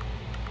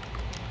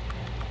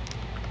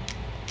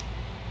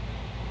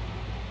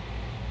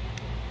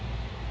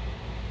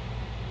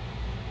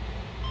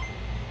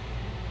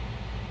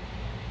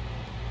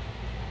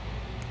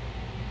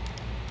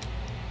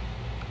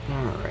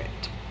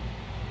 Alright,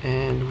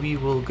 and we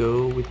will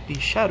go with the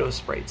shadow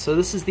sprite. So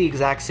this is the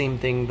exact same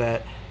thing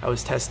that I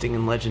was testing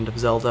in Legend of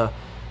Zelda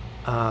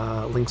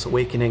Link's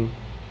Awakening.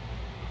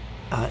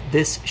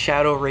 This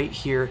shadow right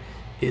here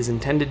is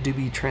intended to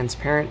be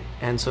transparent,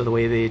 and so the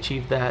way they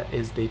achieve that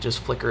is they just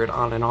flicker it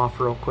on and off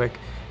real quick,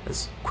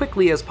 as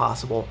quickly as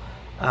possible.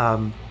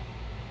 And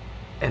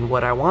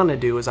what I want to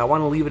do is I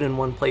want to leave it in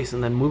one place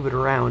and then move it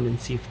around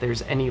and see if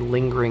there's any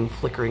lingering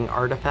flickering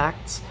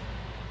artifacts.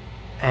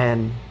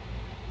 And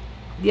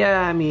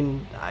yeah, I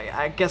mean,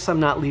 I guess I'm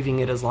not leaving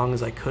it as long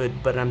as I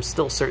could, but I'm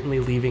still certainly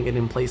leaving it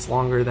in place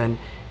longer than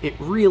it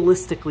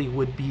realistically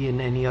would be in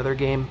any other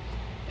game,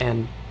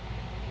 and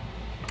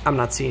I'm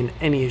not seeing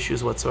any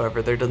issues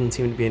whatsoever. There doesn't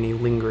seem to be any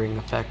lingering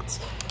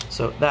effects,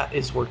 so that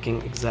is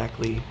working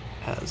exactly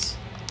as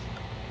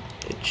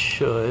it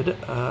should.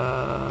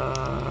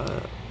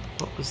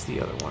 what was the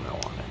other one I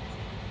wanted?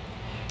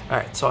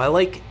 Alright, so I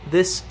like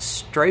this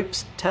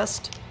stripes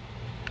test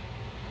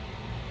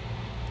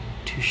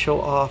to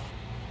show off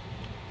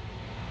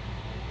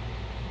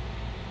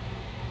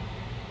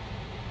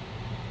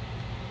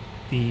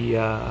the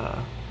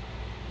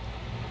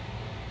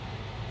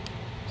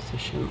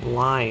position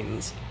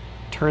lines.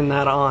 Turn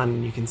that on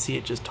and you can see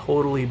it just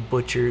totally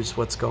butchers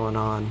what's going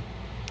on.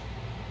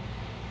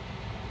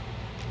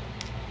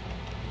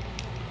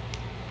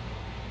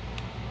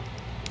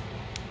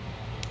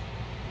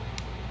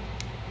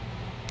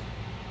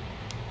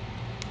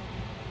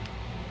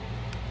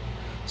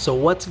 So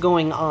what's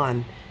going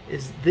on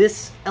is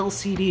this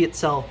LCD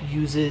itself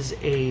uses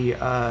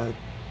a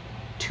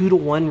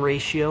 2-to-1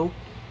 ratio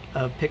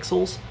of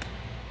pixels.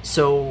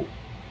 So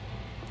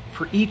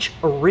for each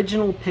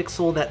original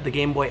pixel that the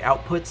Game Boy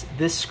outputs,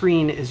 this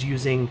screen is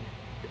using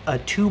a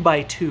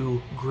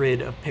 2x2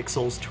 grid of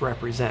pixels to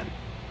represent.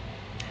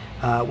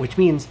 Which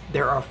means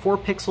there are 4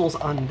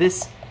 pixels on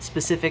this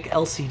specific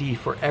LCD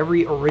for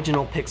every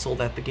original pixel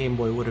that the Game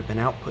Boy would have been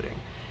outputting.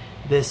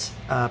 This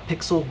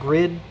pixel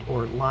grid,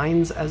 or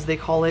lines as they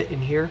call it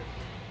in here,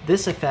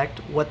 this effect,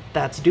 what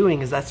that's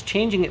doing is that's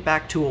changing it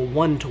back to a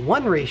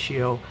 1-to-1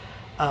 ratio,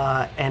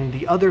 and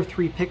the other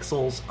 3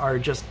 pixels are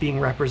just being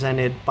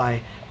represented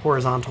by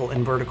horizontal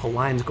and vertical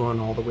lines going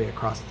all the way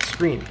across the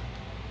screen.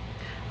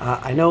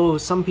 I know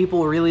some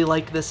people really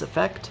like this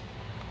effect.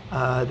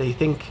 They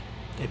think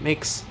it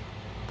makes,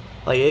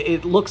 like,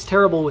 it looks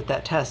terrible with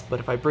that test, but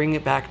if I bring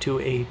it back to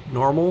a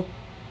normal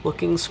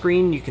looking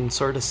screen, you can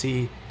sort of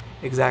see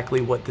exactly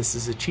what this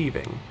is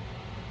achieving.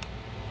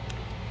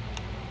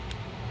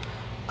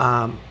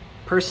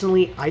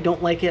 Personally, I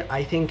don't like it.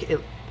 I think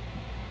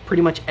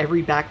pretty much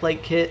every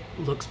backlight kit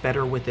looks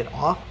better with it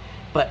off,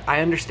 but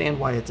I understand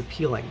why it's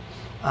appealing.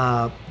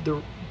 But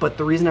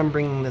the reason I'm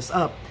bringing this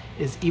up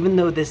is even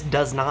though this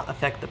does not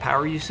affect the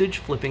power usage,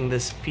 flipping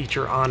this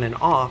feature on and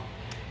off,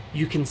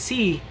 you can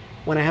see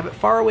when I have it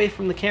far away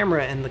from the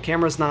camera and the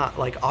camera's not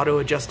like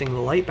auto-adjusting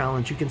the light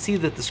balance, you can see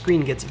that the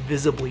screen gets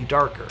visibly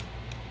darker.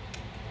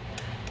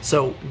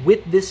 So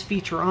with this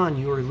feature on,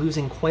 you are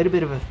losing quite a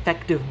bit of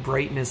effective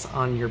brightness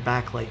on your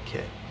backlight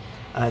kit.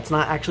 It's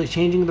not actually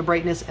changing the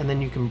brightness, and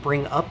then you can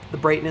bring up the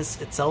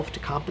brightness itself to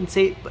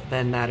compensate, but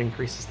then that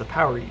increases the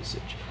power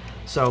usage.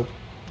 So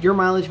your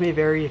mileage may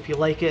vary. If you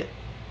like it,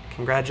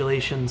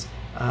 congratulations.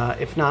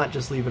 If not,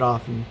 just leave it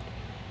off and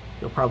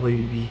you'll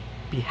probably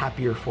be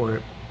happier for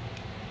it.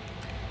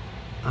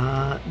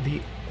 I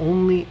did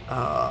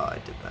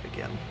that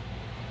again.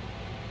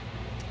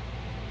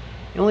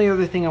 The only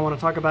other thing I want to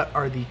talk about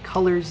are the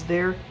colors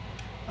there.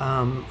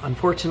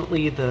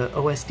 Unfortunately, the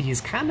OSD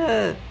is kind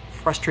of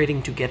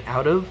frustrating to get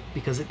out of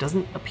because it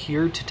doesn't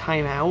appear to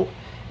time out,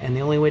 and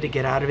the only way to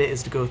get out of it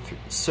is to go through,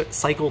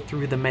 cycle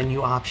through the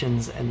menu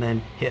options and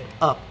then hit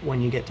up when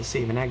you get to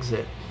save and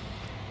exit.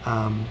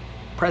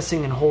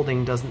 Pressing and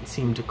holding doesn't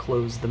seem to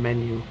close the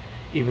menu,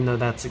 even though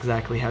that's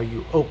exactly how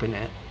you open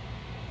it.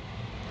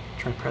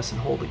 Try press and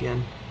hold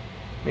again.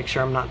 Make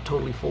sure I'm not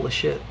totally full of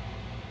shit.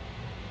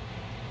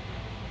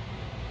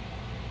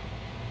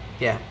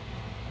 Yeah,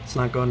 it's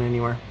not going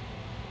anywhere.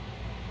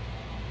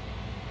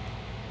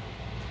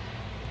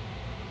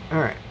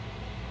 Alright,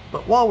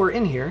 but while we're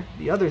in here,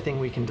 the other thing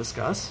we can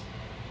discuss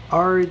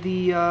are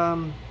the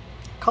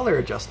color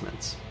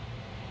adjustments.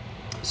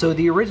 So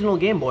the original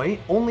Game Boy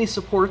only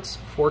supports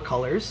 4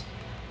 colors.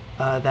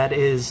 That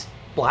is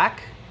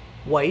black,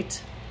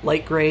 white,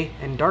 light gray,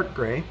 and dark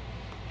gray.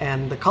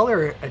 And the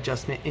color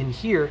adjustment in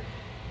here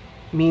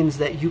means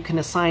that you can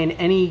assign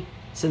any,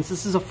 since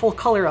this is a full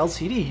color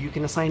LCD, you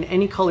can assign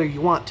any color you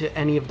want to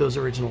any of those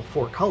original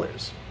 4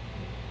 colors.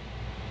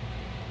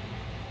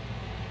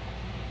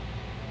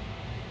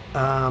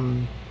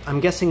 I'm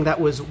guessing that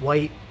was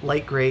white,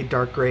 light gray,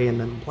 dark gray, and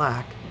then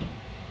black.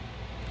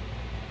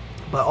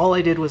 But all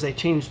I did was I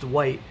changed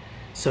white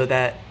so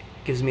that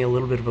gives me a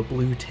little bit of a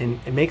blue tint.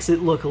 It makes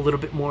it look a little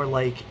bit more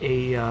like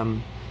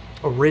a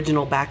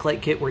original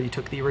backlight kit where you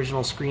took the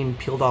original screen,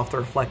 peeled off the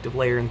reflective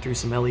layer, and threw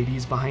some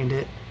LEDs behind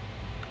it.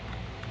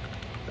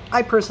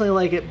 I personally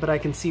like it, but I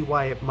can see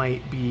why it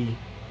might be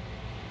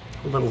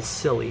a little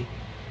silly.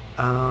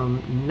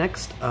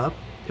 Next up,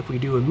 if we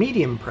do a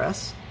medium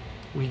press,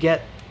 we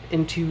get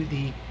into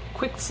the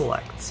quick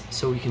selects,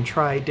 so we can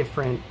try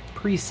different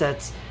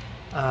presets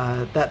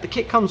that the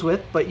kit comes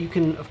with, but you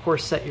can of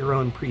course set your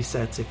own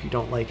presets if you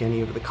don't like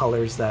any of the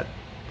colors that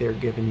they're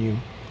giving you.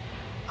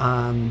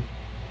 I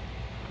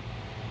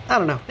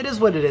don't know, it is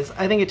what it is.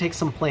 I think it takes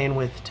some playing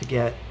with to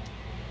get,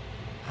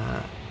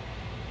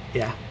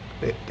 yeah,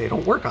 they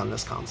don't work on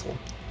this console.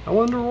 I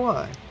wonder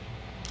why.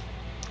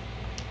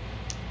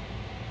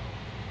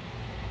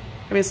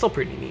 I mean, it's still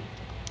pretty neat.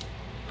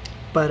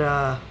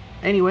 But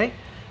anyway,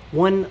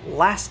 one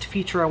last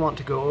feature I want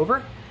to go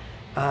over.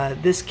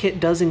 This kit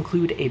does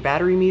include a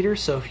battery meter,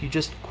 so if you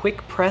just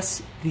quick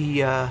press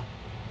the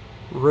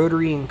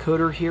rotary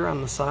encoder here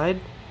on the side,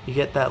 you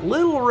get that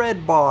little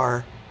red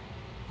bar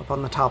up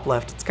on the top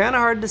left. It's kind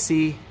of hard to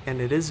see,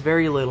 and it is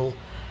very little.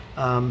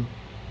 2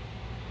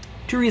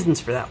 reasons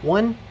for that.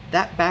 One,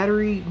 that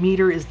battery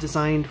meter is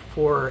designed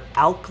for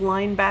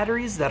alkaline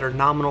batteries that are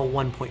nominal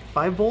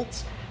 1.5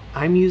 volts.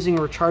 I'm using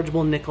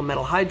rechargeable nickel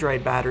metal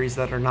hydride batteries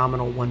that are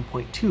nominal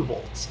 1.2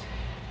 volts.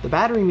 The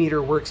battery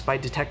meter works by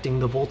detecting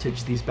the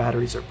voltage these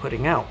batteries are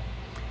putting out.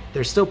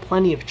 There's still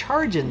plenty of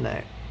charge in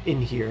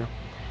here,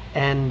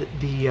 and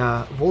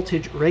the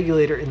voltage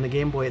regulator in the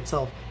Game Boy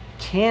itself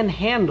can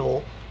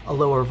handle a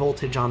lower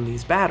voltage on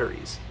these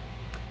batteries.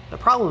 The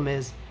problem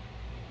is,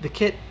 the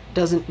kit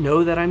doesn't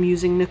know that I'm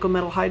using nickel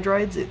metal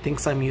hydrides. It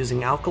thinks I'm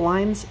using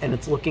alkalines, and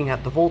it's looking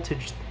at the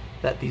voltage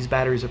that these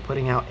batteries are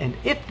putting out. And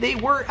if they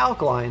were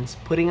alkalines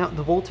putting out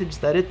the voltage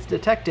that it's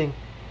detecting,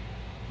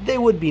 they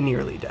would be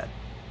nearly dead.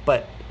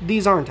 But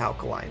these aren't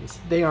alkalines.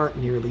 They aren't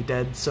nearly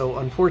dead. So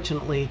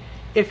unfortunately,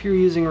 if you're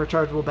using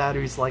rechargeable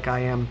batteries like I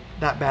am,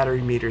 that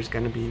battery meter is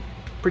going to be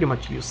pretty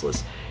much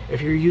useless.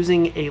 If you're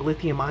using a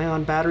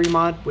lithium-ion battery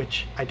mod,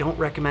 which I don't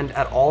recommend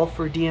at all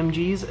for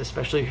DMGs,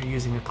 especially if you're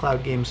using a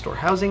cloud game store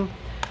housing,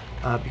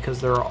 because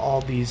there are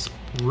all these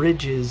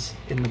ridges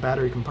in the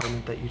battery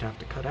compartment that you'd have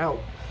to cut out.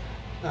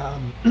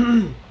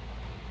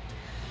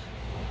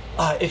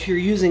 If you're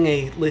using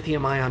a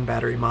lithium-ion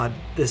battery mod,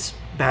 this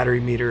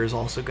battery meter is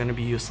also going to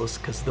be useless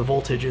because the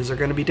voltages are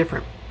going to be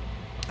different.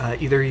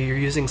 Either you're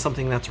using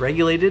something that's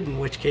regulated, in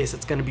which case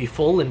it's going to be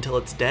full until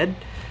it's dead,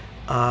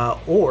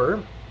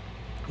 or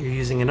you're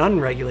using an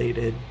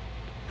unregulated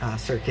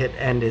circuit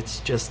and it's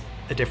just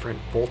a different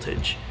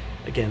voltage.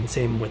 Again,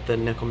 same with the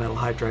nickel metal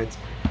hydrides.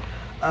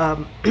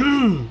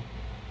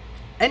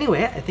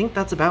 Anyway, I think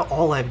that's about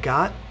all I've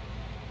got.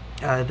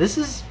 This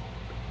is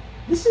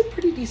a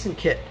pretty decent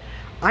kit.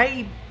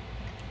 I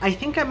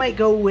think I might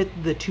go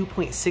with the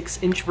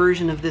 2.6 inch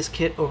version of this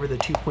kit over the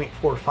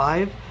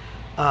 2.45,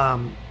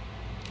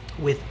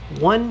 with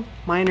one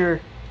minor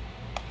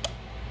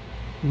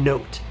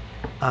note.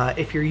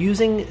 If you're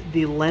using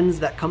the lens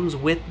that comes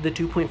with the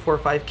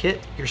 2.45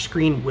 kit, your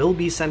screen will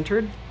be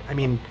centered. I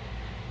mean,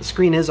 the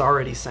screen is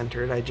already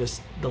centered,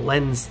 the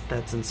lens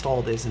that's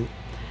installed isn't.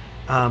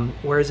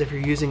 Whereas if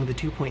you're using the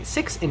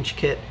 2.6 inch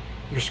kit,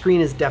 your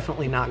screen is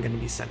definitely not going to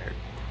be centered,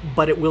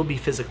 but it will be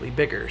physically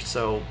bigger,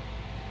 so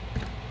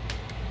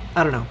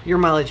I don't know, your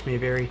mileage may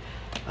vary.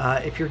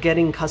 If you're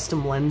getting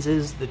custom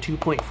lenses, the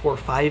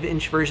 2.45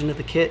 inch version of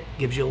the kit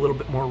gives you a little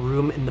bit more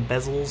room in the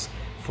bezels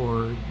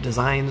for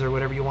designs or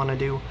whatever you want to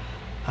do.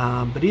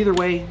 But either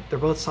way, they're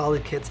both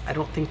solid kits. I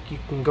don't think you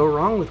can go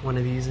wrong with one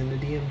of these in the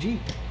DMG.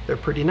 They're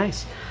pretty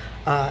nice.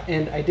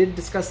 And I did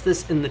discuss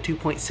this in the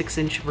 2.6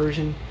 inch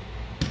version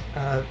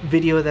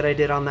video that I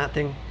did on that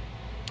thing.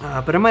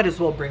 But I might as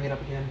well bring it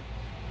up again,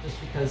 just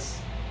because,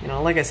 you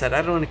know, like I said,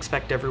 I don't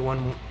expect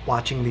everyone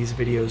watching these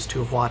videos to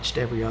have watched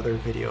every other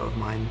video of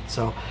mine.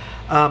 So,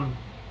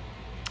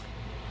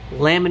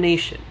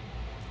 lamination.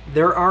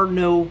 There are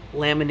no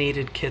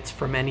laminated kits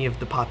from any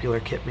of the popular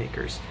kit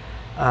makers.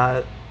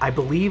 I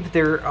believe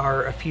there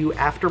are a few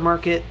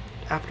aftermarket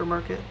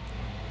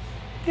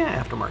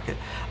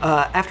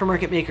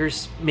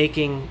makers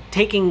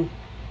taking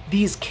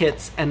these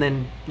kits and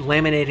then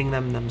laminating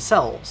them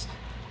themselves.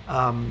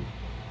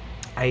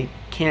 I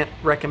can't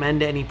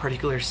recommend any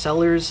particular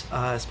sellers,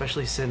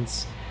 especially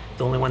since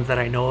the only ones that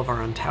I know of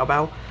are on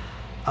Taobao.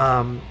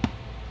 I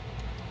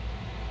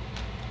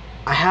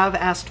have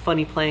asked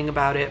Funny Playing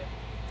about it.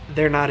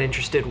 They're not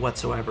interested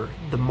whatsoever.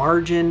 The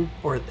margin,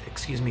 or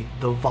excuse me,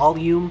 the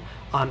volume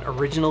on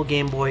original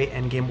Game Boy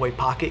and Game Boy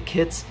Pocket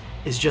kits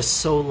is just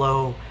so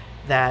low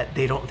that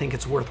they don't think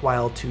it's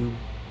worthwhile to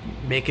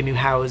make a new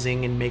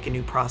housing and make a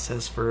new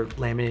process for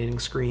laminating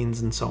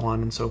screens and so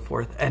on and so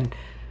forth. And,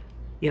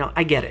 you know,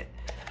 I get it.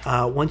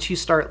 Once you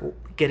start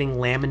getting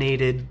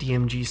laminated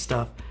DMG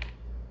stuff,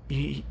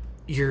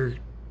 your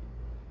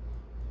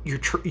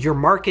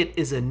market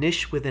is a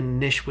niche within a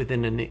niche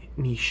within a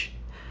niche.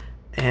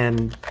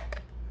 And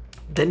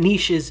the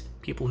niche is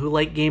people who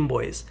like Game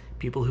Boys,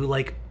 people who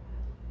like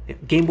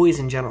Game Boys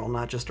in general,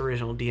 not just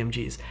original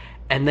DMGs.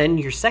 And then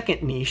your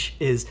second niche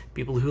is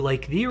people who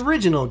like the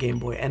original Game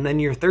Boy. And then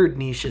your third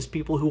niche is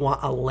people who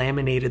want a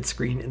laminated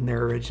screen in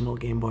their original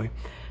Game Boy.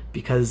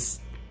 Because,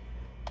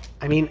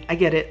 I mean, I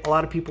get it. A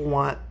lot of people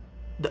want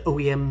the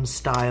OEM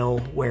style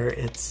where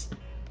it's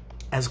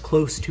as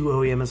close to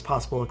OEM as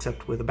possible,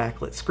 except with a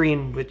backlit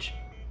screen, which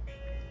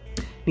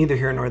neither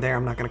here nor there.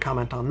 I'm not going to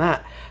comment on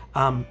that.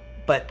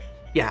 But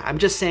yeah, I'm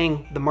just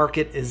saying the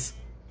market is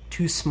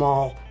too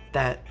small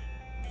that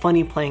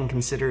Funny Playing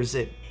considers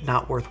it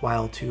not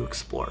worthwhile to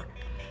explore.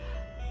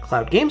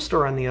 Cloud Game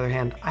Store, on the other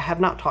hand, I have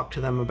not talked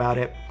to them about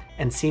it,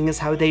 and seeing as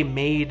how they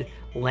made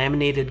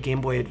laminated Game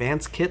Boy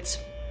Advance kits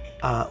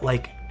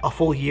like a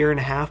full year and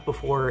a half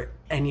before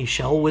any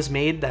shell was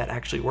made that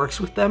actually works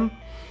with them,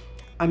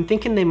 I'm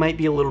thinking they might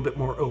be a little bit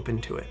more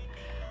open to it.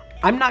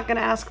 I'm not going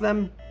to ask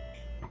them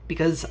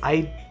because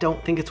I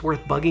don't think it's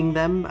worth bugging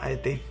them.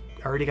 They've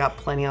already got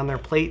plenty on their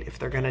plate. If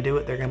they're going to do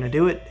it, they're going to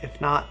do it. If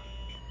not,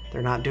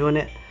 they're not doing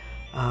it.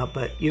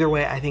 But either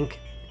way, I think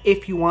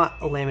if you want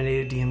a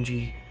laminated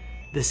DMG,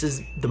 this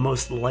is the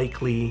most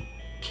likely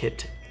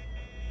kit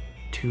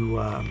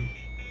to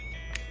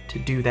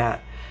do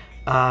that.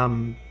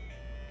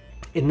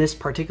 In this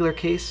particular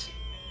case,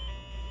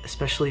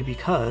 especially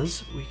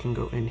because we can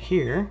go in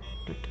here,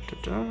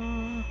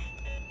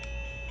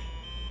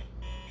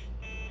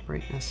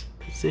 brightness,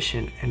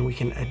 position, and we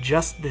can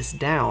adjust this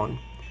down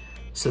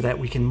so that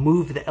we can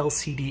move the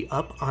LCD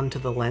up onto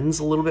the lens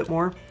a little bit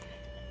more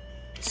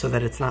so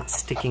that it's not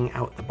sticking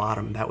out the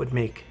bottom. That would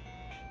make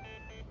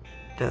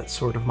that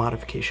sort of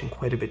modification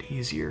quite a bit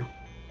easier.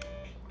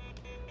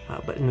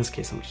 But in this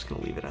case, I'm just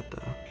going to leave it at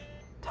the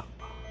top.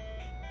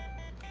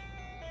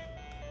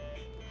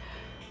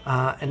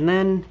 And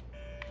then,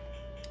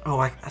 oh,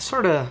 I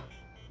sort of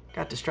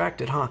got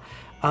distracted, huh?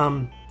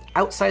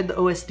 Outside the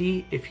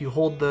OSD, if you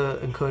hold the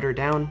encoder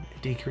down,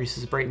 it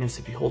decreases brightness.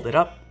 If you hold it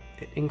up,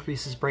 it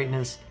increases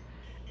brightness.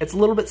 It's a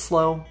little bit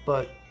slow,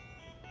 but,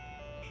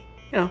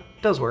 you know,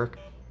 it does work.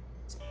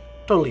 It's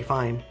totally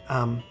fine.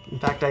 In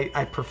fact,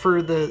 I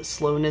prefer the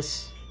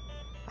slowness.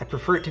 I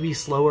prefer it to be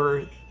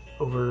slower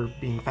over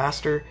being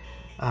faster,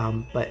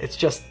 but it's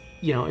just,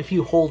 you know, if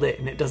you hold it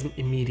and it doesn't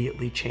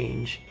immediately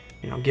change,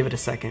 you know, give it a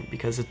second,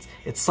 because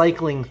it's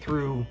cycling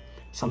through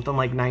something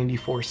like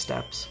 94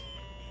 steps.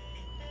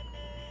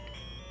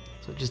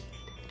 So it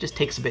just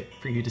takes a bit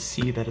for you to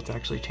see that it's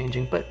actually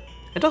changing, but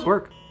it does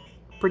work.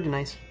 Pretty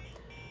nice.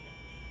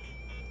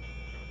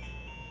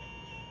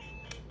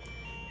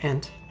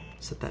 And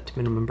set that to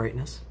minimum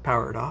brightness,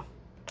 power it off,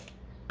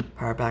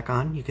 power it back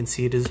on. You can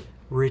see it is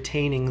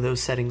retaining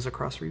those settings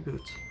across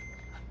reboots.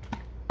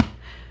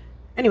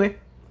 Anyway,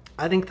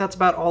 I think that's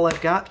about all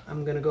I've got.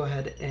 I'm gonna go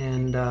ahead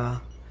and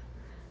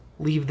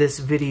leave this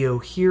video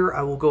here.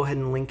 I will go ahead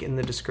and link in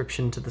the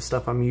description to the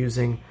stuff I'm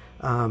using,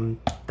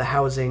 the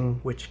housing,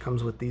 which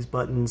comes with these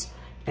buttons,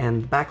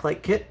 and the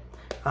backlight kit.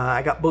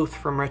 I got both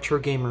from Retro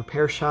Game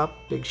Repair Shop.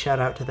 Big shout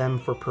out to them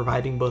for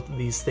providing both of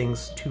these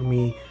things to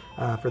me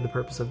for the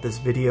purpose of this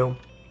video.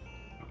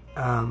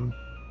 I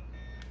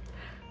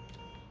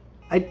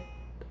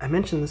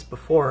mentioned this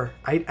before.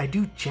 I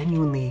do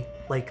genuinely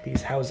like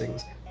these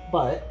housings,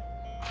 but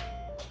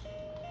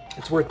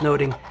it's worth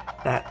noting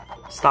that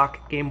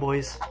stock Game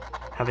Boys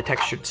have a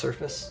textured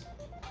surface.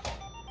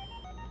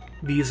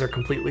 These are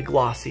completely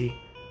glossy,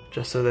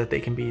 just so that they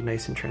can be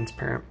nice and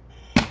transparent.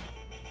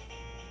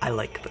 I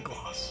like the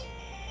gloss.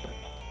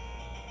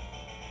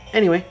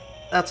 Anyway,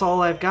 that's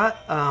all I've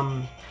got.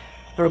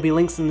 There will be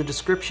links in the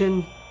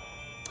description.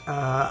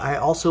 I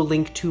also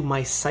link to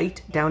my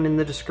site down in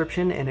the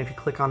description, and if you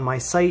click on my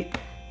site,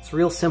 it's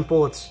real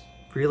simple. It's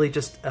really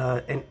just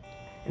an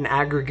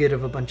aggregate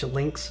of a bunch of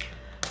links.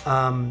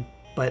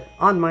 But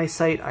on my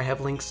site, I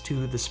have links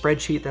to the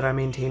spreadsheet that I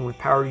maintain with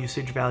power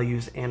usage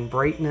values and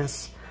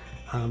brightness.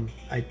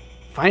 I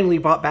finally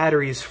bought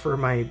batteries for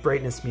my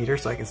brightness meter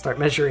so I can start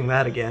measuring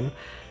that again.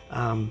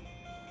 I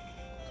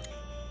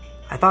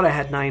thought I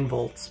had 9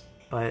 volts,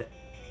 but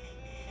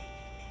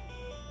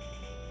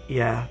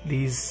yeah,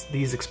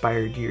 these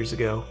expired years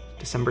ago,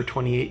 December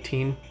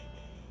 2018.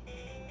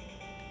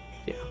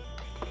 Yeah,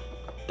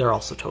 they're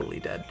also totally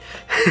dead.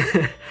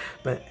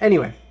 But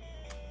anyway,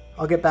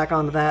 I'll get back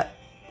onto that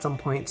at some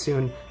point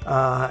soon.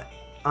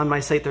 On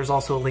my site, there's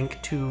also a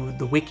link to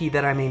the wiki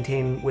that I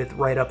maintain with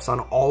write-ups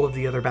on all of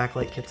the other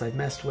backlight kits I've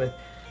messed with.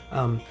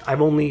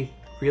 I've only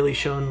really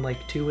shown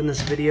like 2 in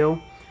this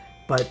video,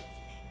 but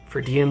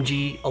for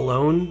DMG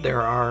alone,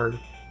 there are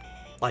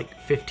like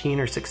 15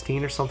 or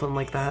 16 or something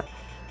like that.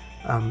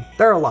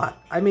 There are a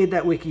lot. I made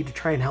that wiki to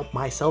try and help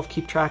myself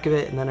keep track of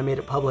it, and then I made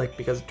it public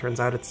because it turns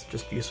out it's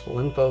just useful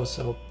info,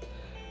 so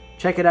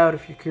check it out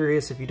if you're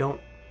curious. If you don't,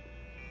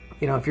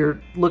 you know, if you're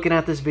looking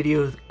at this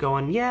video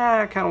going,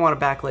 yeah, I kind of want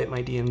to backlight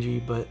my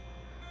DMG, but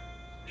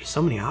there's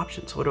so many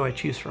options, what do I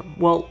choose from?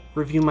 Well,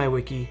 review my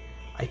wiki.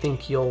 I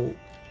think you'll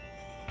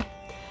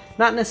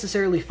not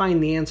necessarily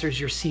find the answers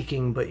you're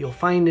seeking, but you'll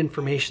find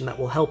information that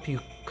will help you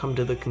come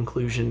to the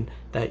conclusion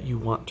that you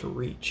want to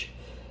reach.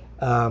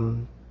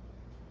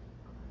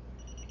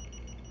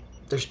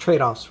 There's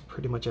trade-offs for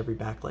pretty much every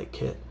backlight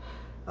kit.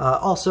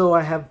 Also,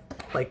 I have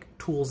like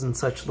tools and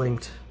such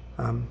linked.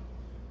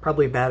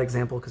 Probably a bad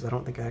example because I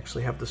don't think I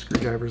actually have the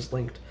screwdrivers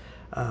linked,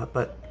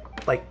 but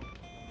like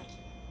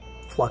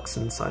flux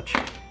and such.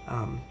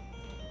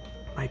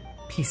 My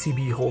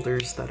PCB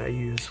holders that I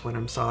use when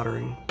I'm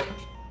soldering,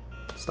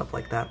 stuff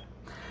like that.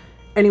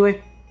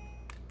 Anyway,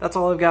 that's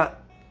all I've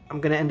got. I'm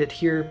gonna end it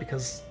here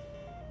because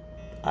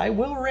I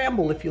will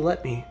ramble if you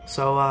let me.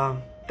 So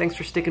thanks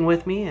for sticking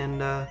with me,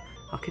 and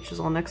I'll catch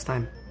you all next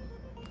time.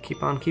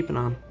 Keep on keeping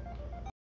on.